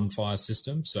 like a bonfire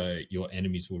system, so your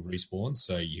enemies will respawn.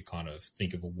 So you kind of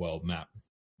think of a world map.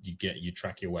 You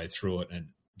track your way through it, and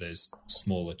there's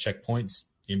smaller checkpoints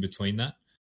in between that.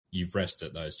 You've rested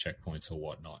at those checkpoints or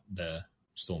whatnot. The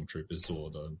stormtroopers or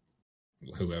the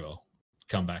whoever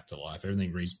come back to life.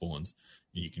 Everything respawns,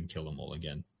 and you can kill them all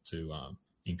again to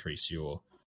increase your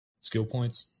skill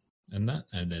points and that.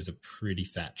 And there's a pretty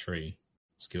fat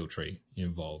skill tree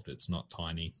involved. It's not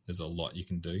tiny. There's a lot you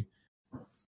can do.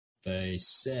 They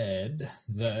said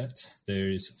that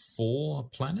there's 4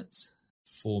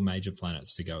 major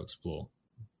planets to go explore.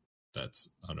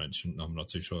 I'm not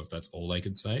too sure if that's all they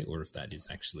could say or if that is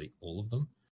actually all of them.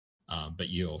 But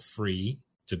you're free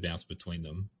to bounce between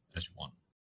them as you want,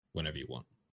 whenever you want.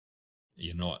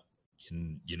 You're not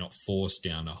forced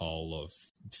down a hole of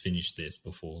finish this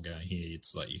before going here.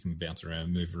 It's like you can bounce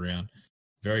around, move around.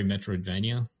 Very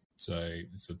Metroidvania. So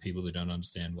for people who don't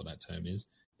understand what that term is,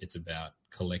 It's about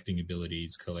collecting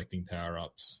abilities, collecting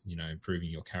power-ups, improving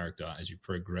your character as you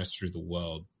progress through the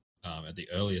world. At the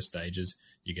earlier stages,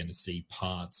 you're going to see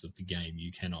parts of the game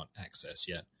you cannot access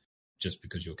yet, just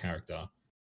because your character,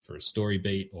 for a story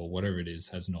beat or whatever it is,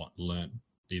 has not learnt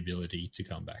the ability to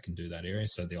come back and do that area.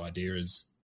 So the idea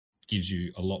gives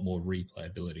you a lot more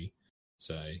replayability.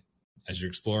 So as you're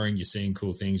exploring, you're seeing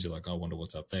cool things. You're like, I wonder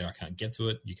what's up there. I can't get to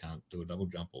it. You can't do a double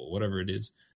jump or whatever it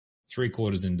is.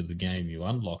 3/4 into the game, you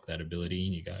unlock that ability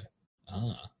and you go,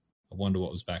 I wonder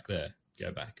what was back there.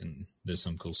 Go back and there's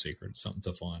some cool secret, something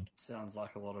to find. Sounds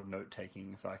like a lot of note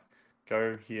taking. It's like,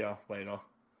 go here later.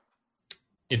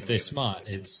 If they're smart,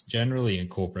 it's generally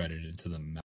incorporated into the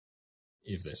map.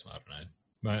 If they're smart, I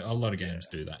don't know. A lot of games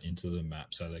do that into the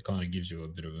map, so that kind of gives you a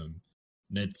bit of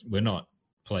we're not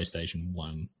PlayStation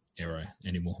 1 era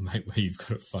anymore, mate, where you've got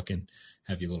to fucking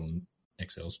have your little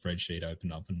Excel spreadsheet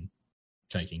open up and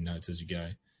taking notes as you go.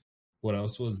 What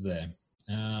else was there?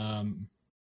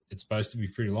 It's supposed to be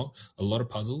pretty long. A lot of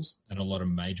puzzles and a lot of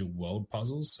major world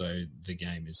puzzles, so the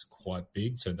game is quite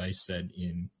big. So they said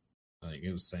I think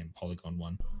it was the same Polygon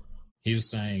one, he was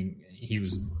saying he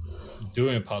was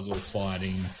doing a puzzle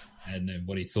fighting, and then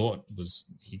what he thought was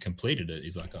he completed it.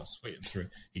 He's like, oh, sweet, I'm through.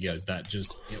 He goes,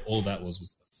 all that was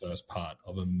the first part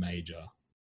of a major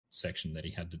section that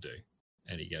he had to do.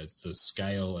 And he goes, the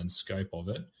scale and scope of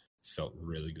it felt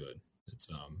really good. It's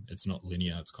not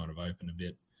linear, it's kind of open a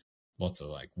bit. Lots of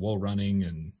like wall running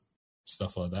and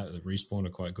stuff like that Respawn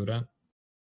are quite good at.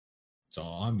 So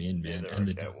I'm in, man. Yeah,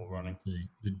 and wall running.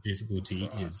 The difficulty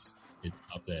it's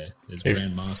up there. There's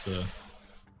Grandmaster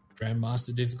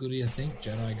difficulty, I think.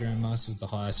 Jedi Grandmaster is the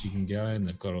highest you can go, and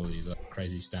they've got all these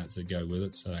crazy stats that go with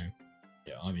it. So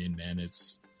yeah, I'm in, man.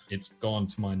 It's gone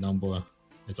to my number.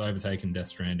 It's overtaken Death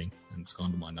Stranding, and it's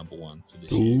gone to my number 1 for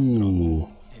this year.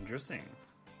 Interesting.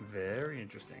 Very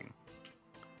interesting.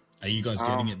 Are you guys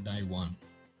getting it day 1?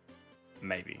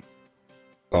 Maybe.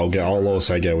 I'll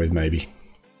also go with maybe.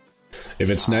 If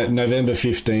it's November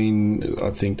 15, I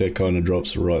think that kind of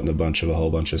drops right in the bunch of a whole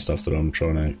bunch of stuff that I'm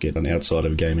trying to get on outside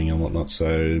of gaming and whatnot.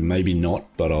 So maybe not,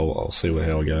 but I'll see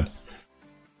how I go.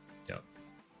 Yep.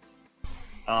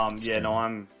 I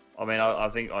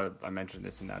think I mentioned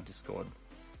this in our Discord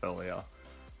earlier.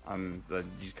 You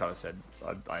kind of said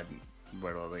I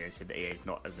said EA's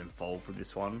not as involved with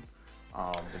this one,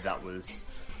 but that was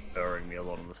erring me a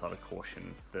lot on the side of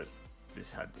caution that this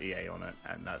had EA on it,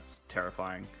 and that's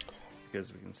terrifying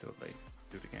because we can see what they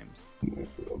do to games.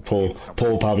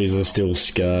 Paul Puppies are still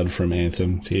scarred from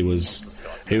Anthem. He was.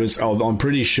 I'm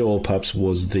pretty sure Pups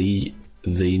was the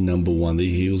number 1.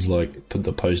 He was like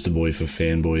the poster boy for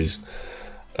fanboys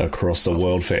across the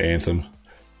world for Anthem.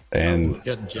 And he's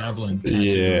got javelin tattoo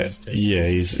on his teeth. Yeah,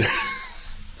 he's.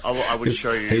 I would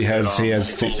show you. He has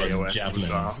thick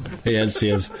javelins. He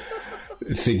has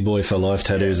thick boy for life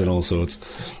tattoos and all sorts.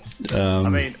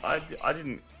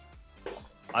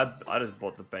 I just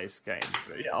bought the base game,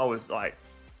 but yeah, I was like,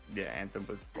 Anthem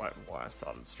was like why I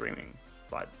started streaming.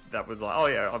 Like that was like,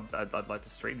 I'd like to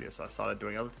stream this. I started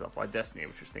doing other stuff like Destiny,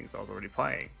 which was things I was already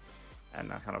playing,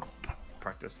 and I kind of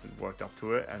practiced and worked up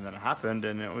to it, and then it happened,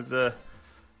 and it was a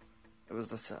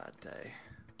sad day.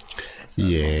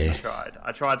 Yeah,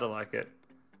 I tried to like it,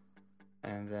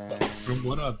 and then from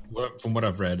what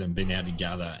I've read and been able to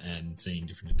gather and seeing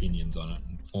different opinions on it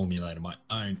and formulating my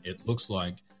own, it looks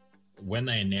like when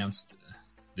they announced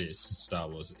this Star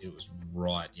Wars, it was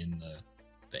right in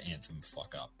the Anthem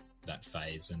fuck up, that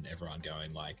phase, and everyone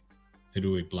going like, who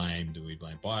do we blame? Do we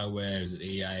blame BioWare? Is it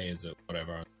EA? Is it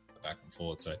whatever? Back and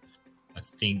forth. So I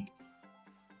think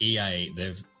EA,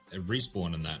 they've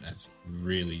Respawn and that have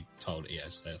really told EA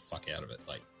to stay the fuck out of it.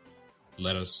 Like,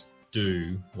 let us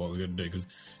do what we're going to do. Because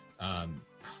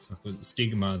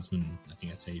Stig Marsman, I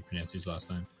think that's how you pronounce his last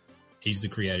name, he's the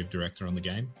creative director on the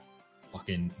game.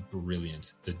 Fucking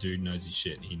brilliant. The dude knows his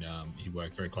shit. He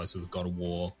worked very closely with God of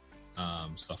War,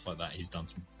 stuff like that. He's done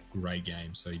some great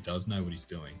games, so he does know what he's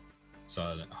doing.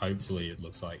 So hopefully it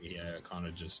looks like EA kind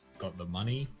of just got the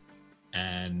money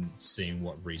and seeing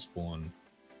what Respawn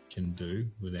can do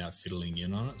without fiddling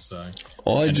in on it. So it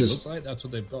looks like that's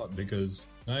what they've got, because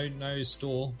no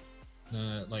store,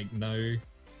 none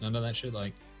of that shit.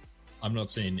 Like, I'm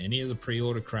not seeing any of the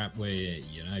pre-order crap where,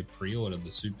 pre-order the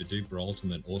super duper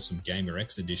ultimate awesome Gamer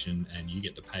X edition and you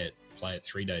get to play it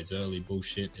 3 days early.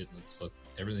 Bullshit. It's like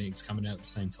everything's coming out at the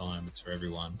same time. It's for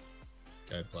everyone.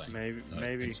 Go play. Maybe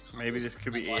this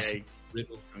could be EA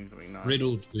doing something nice.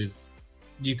 Riddled with.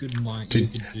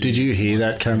 Did you hear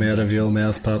that come out of your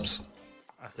mouth, Pups?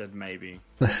 I said maybe.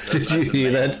 Did you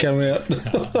hear that come out?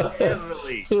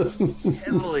 Heavily.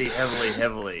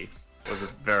 was a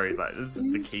very like this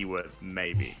is the key word.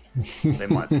 Maybe they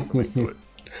might do something good.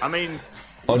 I mean,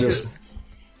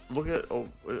 look at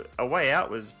A Way Out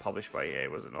was published by EA,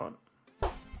 was it not?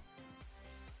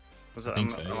 Was it?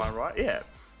 Am I right? Yeah,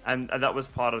 and that was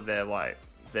part of their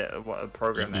a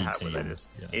program they have where they just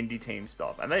indie team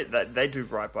stuff, and they do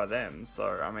right by them.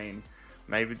 So I mean,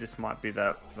 maybe this might be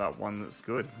that one that's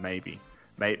good. Maybe.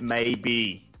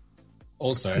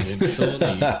 Also,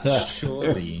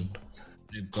 surely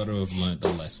they've got to have learnt the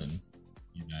lesson.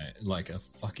 You know, like a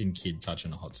fucking kid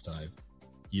touching a hot stove.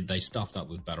 They stuffed up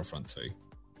with Battlefront 2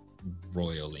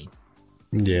 royally.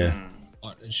 Yeah.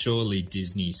 Surely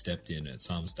Disney stepped in at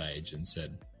some stage and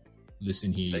said,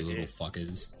 listen here, you little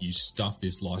fuckers. You stuff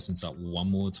this license up one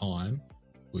more time,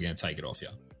 we're going to take it off you.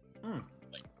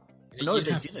 No,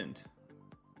 they didn't.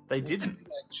 They didn't.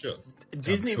 Sure.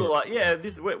 Disney were like, yeah,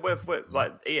 we're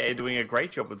like EA doing a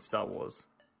great job with Star Wars.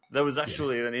 There was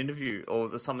actually an interview or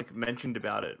there's something mentioned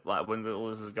about it, like when all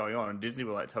this was going on, and Disney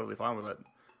were like totally fine with it.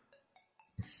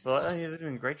 They're like, oh yeah, they're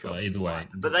doing a great job. Well, either way,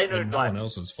 but they know no one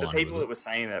else was fine. The people with that were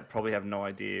saying that probably have no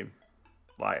idea,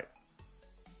 like,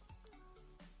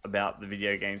 about the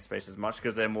video game space as much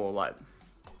because they're more like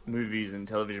movies and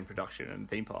television production and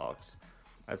theme parks.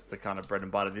 That's the kind of bread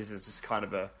and butter. This is just kind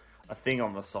of a thing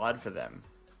on the side for them,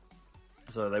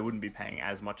 so they wouldn't be paying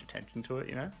as much attention to it,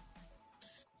 you know.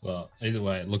 Well, either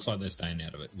way, it looks like they're staying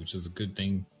out of it, which is a good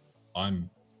thing.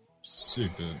 I'm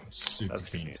super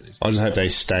keen for this. I just hope they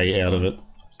stay out of it.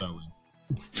 So,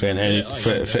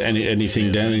 for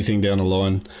anything down the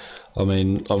line. I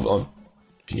mean, I've got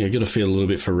to feel a little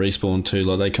bit for Respawn too.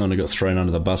 Like they kind of got thrown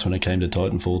under the bus when it came to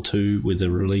Titanfall 2 with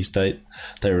the release date.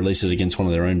 They released it against one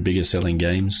of their own biggest selling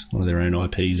games, one of their own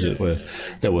IPs that were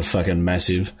fucking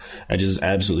massive, and just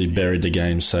absolutely buried the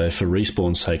game. So for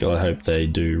Respawn's sake, I hope they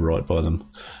do right by them.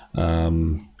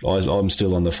 I'm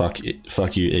still on the fuck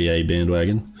you EA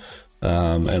bandwagon,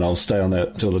 and I'll stay on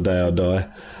that till the day I die.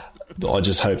 I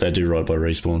just hope they do right by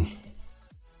Respawn.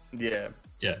 Yeah.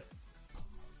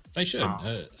 They should.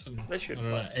 They should. I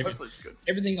don't know.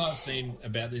 Everything I've seen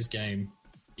about this game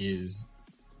is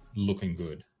looking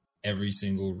good. Every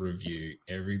single review,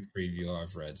 every preview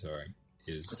I've read,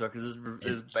 is... Sorry, because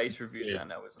there's base reviews out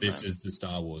now, isn't there? This is the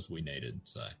Star Wars we needed,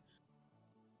 so...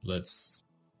 Let's...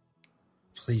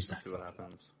 Please don't... see what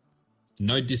happens.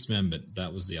 No dismemberment,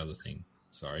 that was the other thing.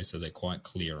 Sorry, so they're quite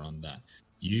clear on that.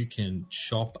 You can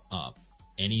chop up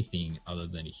anything other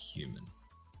than a human.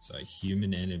 So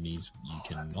human enemies you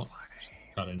cannot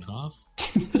cut in half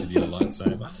with your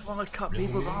lightsaber. I just want to cut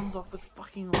people's arms off the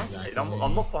fucking lightsaber. Exactly.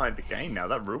 I'm not buying the game now.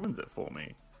 That ruins it for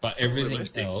me. But everything else...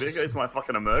 There goes my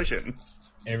fucking immersion.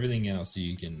 Everything else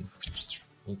you can...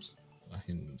 I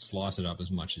can slice it up as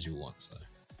much as you want, so...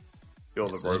 You're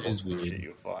the robots and shit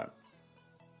you'll fight.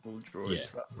 Droids,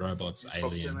 robots,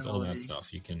 aliens, all that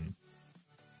stuff you can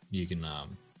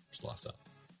slice up.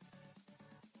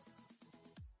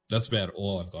 That's about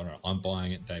all I've got. I'm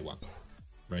buying it day one,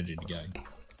 ready to go.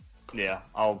 Yeah,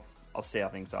 I'll see how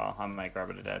things are. I may grab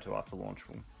it a day or two after launch.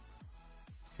 We'll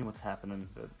see what's happening,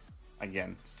 but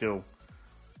again, still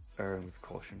erring with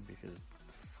caution because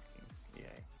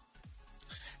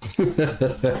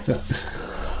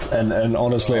and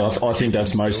honestly, I think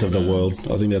that's most of the world.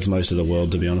 I think that's most of the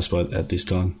world, to be honest, at this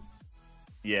time.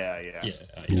 Yeah.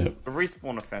 The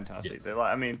Respawn are fantastic. Yeah. They're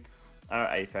like, I mean, I know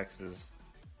Apex is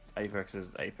Apex,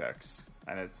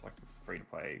 and it's like free to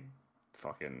play,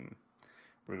 fucking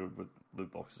riddled with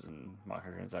loot boxes and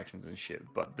microtransactions and shit.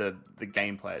 But the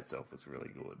gameplay itself is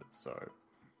really good. So,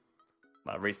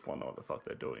 like, Respawn know what the fuck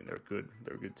they're doing. They're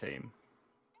a good team.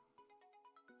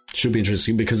 Should be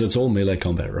interesting because it's all melee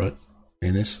combat, right?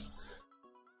 In this,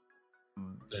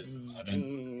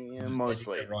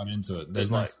 mostly get right into it.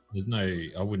 There's no.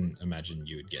 I wouldn't imagine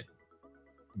you would get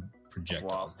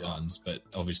projectile guns, but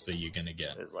obviously you're going to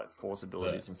get. There's like force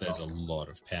abilities and stuff. There's a lot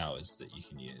of powers that you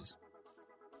can use.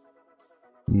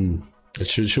 It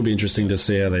should be interesting to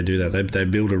see how they do that. They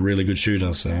build a really good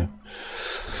shooter, so.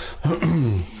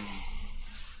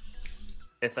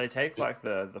 If they take like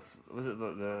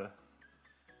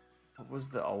what was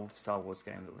the old Star Wars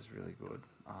game that was really good?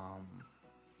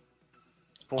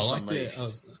 Force Unleashed.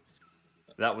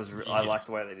 That was. I like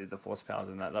the way they did the force powers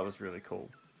in that. That was really cool.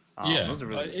 It was a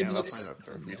really good game. I played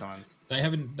it a few times. They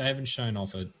haven't shown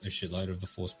off a shitload of the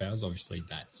force powers. Obviously,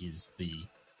 that is the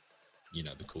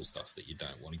cool stuff that you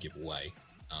don't want to give away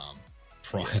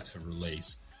prior to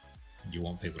release. You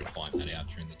want people to find that out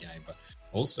during the game. But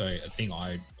also, a thing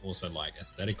I also like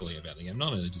aesthetically about the game,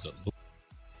 not only does it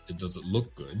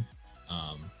look good,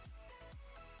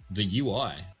 the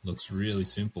UI looks really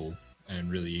simple and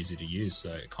really easy to use.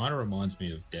 So it kind of reminds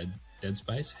me of Dead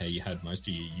Space, how you had most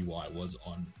of your UI was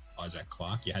on Isaac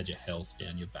Clarke. You had your health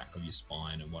down your back of your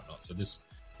spine and whatnot. So this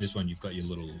one, you've got your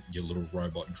little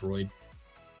robot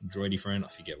droidy friend. I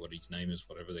forget what his name is,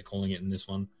 whatever they're calling it in this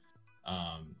one.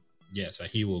 So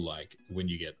he will, like, when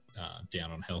you get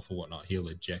down on health or whatnot, he'll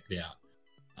eject out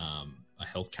a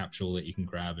health capsule that you can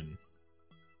grab and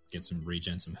get some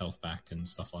regen, some health back and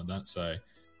stuff like that. So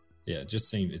yeah,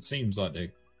 it seems like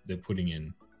they're putting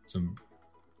in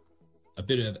a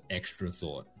bit of extra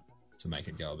thought to make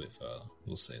it go a bit further.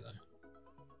 We'll see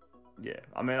though. Yeah,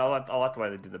 I mean, I like the way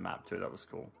they did the map too. That was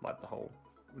cool. Like the whole,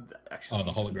 the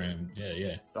hologram.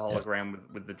 Yeah. The hologram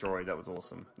with the droid, that was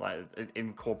awesome. Like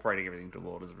incorporating everything to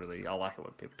Lord is really. I like it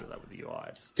when people do that with the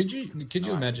UI. Could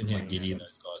you imagine how giddy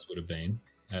those guys would have been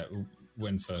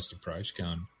when first approached?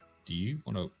 Going, do you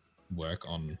want to work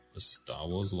on a Star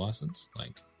Wars license?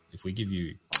 Like, if we give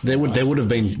you, there would have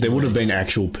been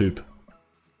actual poop.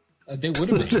 There would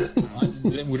have been.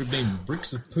 There would have been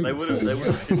bricks of poop. They would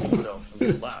have shit themselves in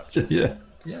the labs. Yeah.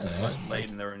 Like laid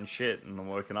in their own shit and then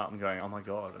woken up and going, oh my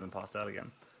god, and then passed out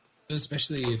again.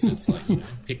 Especially if it's like,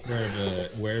 pick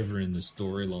wherever in the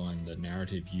storyline, the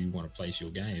narrative you want to place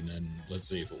your game, and let's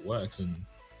see if it works, and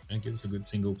give us a good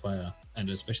single player, and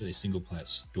especially a single player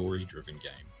story driven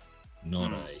game,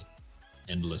 not a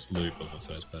endless loop of a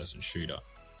first person shooter.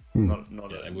 I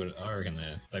reckon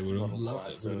they would have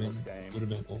loved it. Would have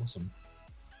been awesome.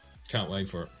 Can't wait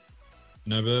for it.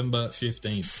 November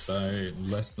 15th, so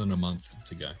less than a month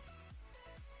to go.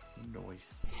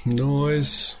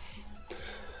 Nice.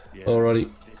 Yeah, alrighty.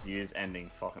 This year's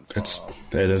ending fucking fast.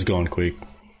 It has gone quick.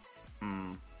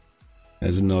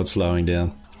 It's not slowing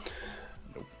down.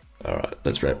 Nope. Alright,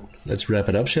 let's wrap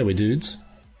it up, shall we, dudes?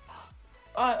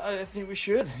 I think we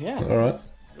should, yeah. Alright.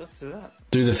 Let's do that.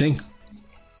 Do the thing.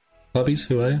 Puppies,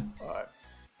 who are you?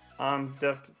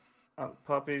 Alright.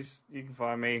 Puppies, you can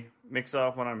find me. Mix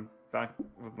up when I'm back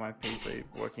with my PC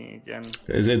working again.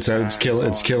 It's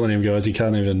killing him, guys. He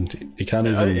can't even.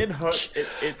 It hurts.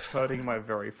 It's hurting my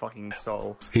very fucking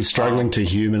soul. He's struggling to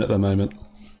human at the moment.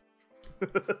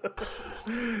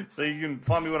 So you can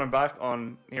find me when I'm back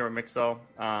on here at Mixel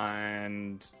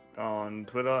and on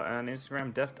Twitter and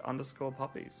Instagram,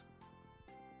 deft_puppies.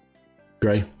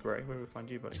 Gray, where do we find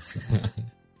you, buddy?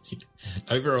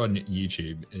 Over on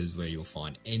YouTube is where you'll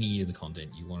find any of the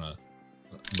content you want to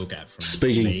look at from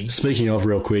me. Speaking of,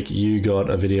 real quick, you got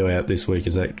a video out this week,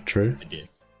 is that true? I did.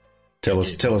 Tell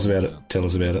us about it. Tell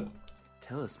us about it.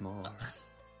 Tell us more.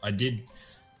 I did.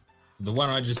 The one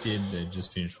I just did that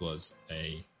just finished was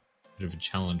a bit of a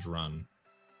challenge run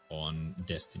on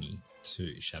Destiny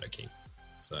 2 Shadowkeep.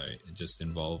 So it just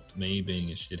involved me being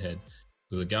a shithead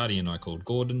with a guardian I called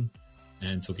Gordon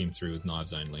and took him through with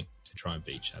knives only to try and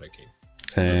beat Shadowkeep.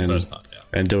 And, the first part's out.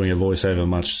 And doing a voiceover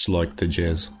much like the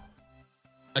jazz.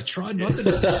 I tried not to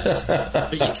do that,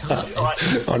 but you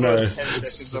can't. I know.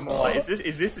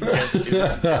 Is this a jazz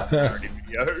parody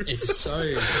video? It's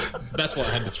so. That's why I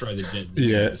had to throw the jazz at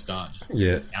the start,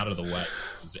 out of the way,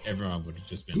 because everyone would have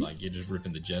just been like, "You're just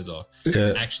ripping the jazz off."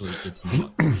 Yeah. Actually, it's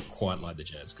not quite like the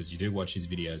jazz, because you do watch his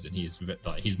videos, and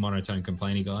he's monotone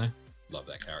complaining guy. Love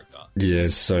that character. Yeah,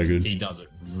 it's so good. He does it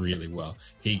really well.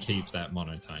 He keeps that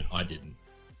monotone. I didn't.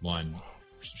 Mine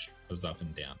was up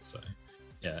and down, so.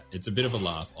 Yeah, it's a bit of a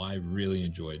laugh. I really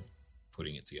enjoyed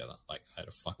putting it together. Like, I had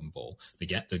a fucking ball. The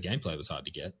gameplay was hard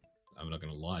to get. I'm not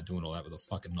going to lie. Doing all that with a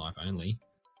fucking knife only,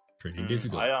 pretty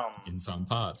difficult in some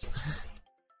parts.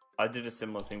 I did a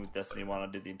similar thing with Destiny 1. I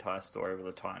did the entire story with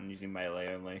a Titan using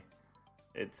melee only.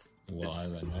 I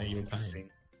know your pain.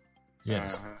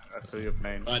 Yes, I feel your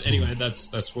pain. But anyway,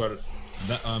 that's where I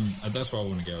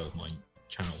want to go with my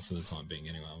channel for the time being.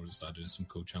 Anyway, I want to start doing some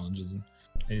cool challenges and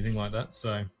anything like that.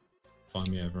 So. Find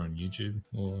me over on YouTube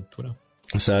or Twitter.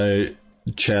 So,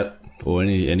 chat or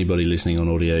anybody listening on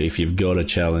audio, if you've got a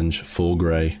challenge for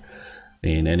Gray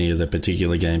in any of the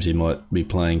particular games he might be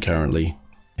playing currently,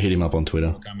 hit him up on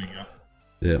Twitter. Coming up.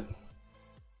 Yep.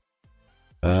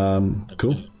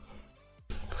 Cool.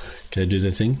 Okay, do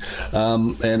the thing.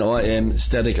 And I am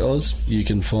Static Oz. You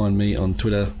can find me on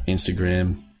Twitter,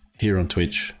 Instagram, here on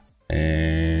Twitch,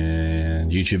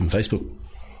 and YouTube and Facebook.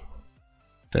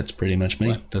 That's pretty much me.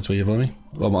 What? That's where you find me.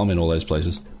 I'm in all those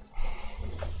places.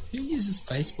 Who uses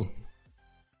Facebook?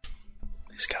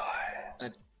 This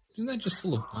guy. Isn't that just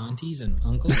full of aunties and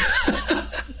uncles?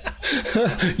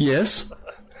 Yes.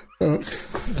 And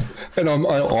I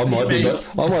might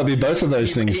be both of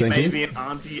those things. He may be an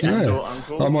auntie and or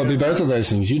uncle. I might be both of those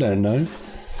things. You don't know.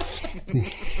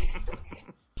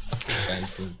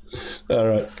 Facebook. All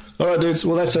right, dudes.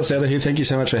 Well, that's us out of here. Thank you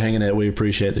so much for hanging out. We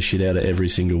appreciate the shit out of every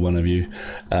single one of you.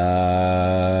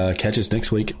 Catch us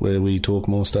next week where we talk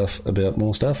more stuff about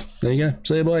more stuff. There you go.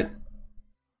 See you, bye.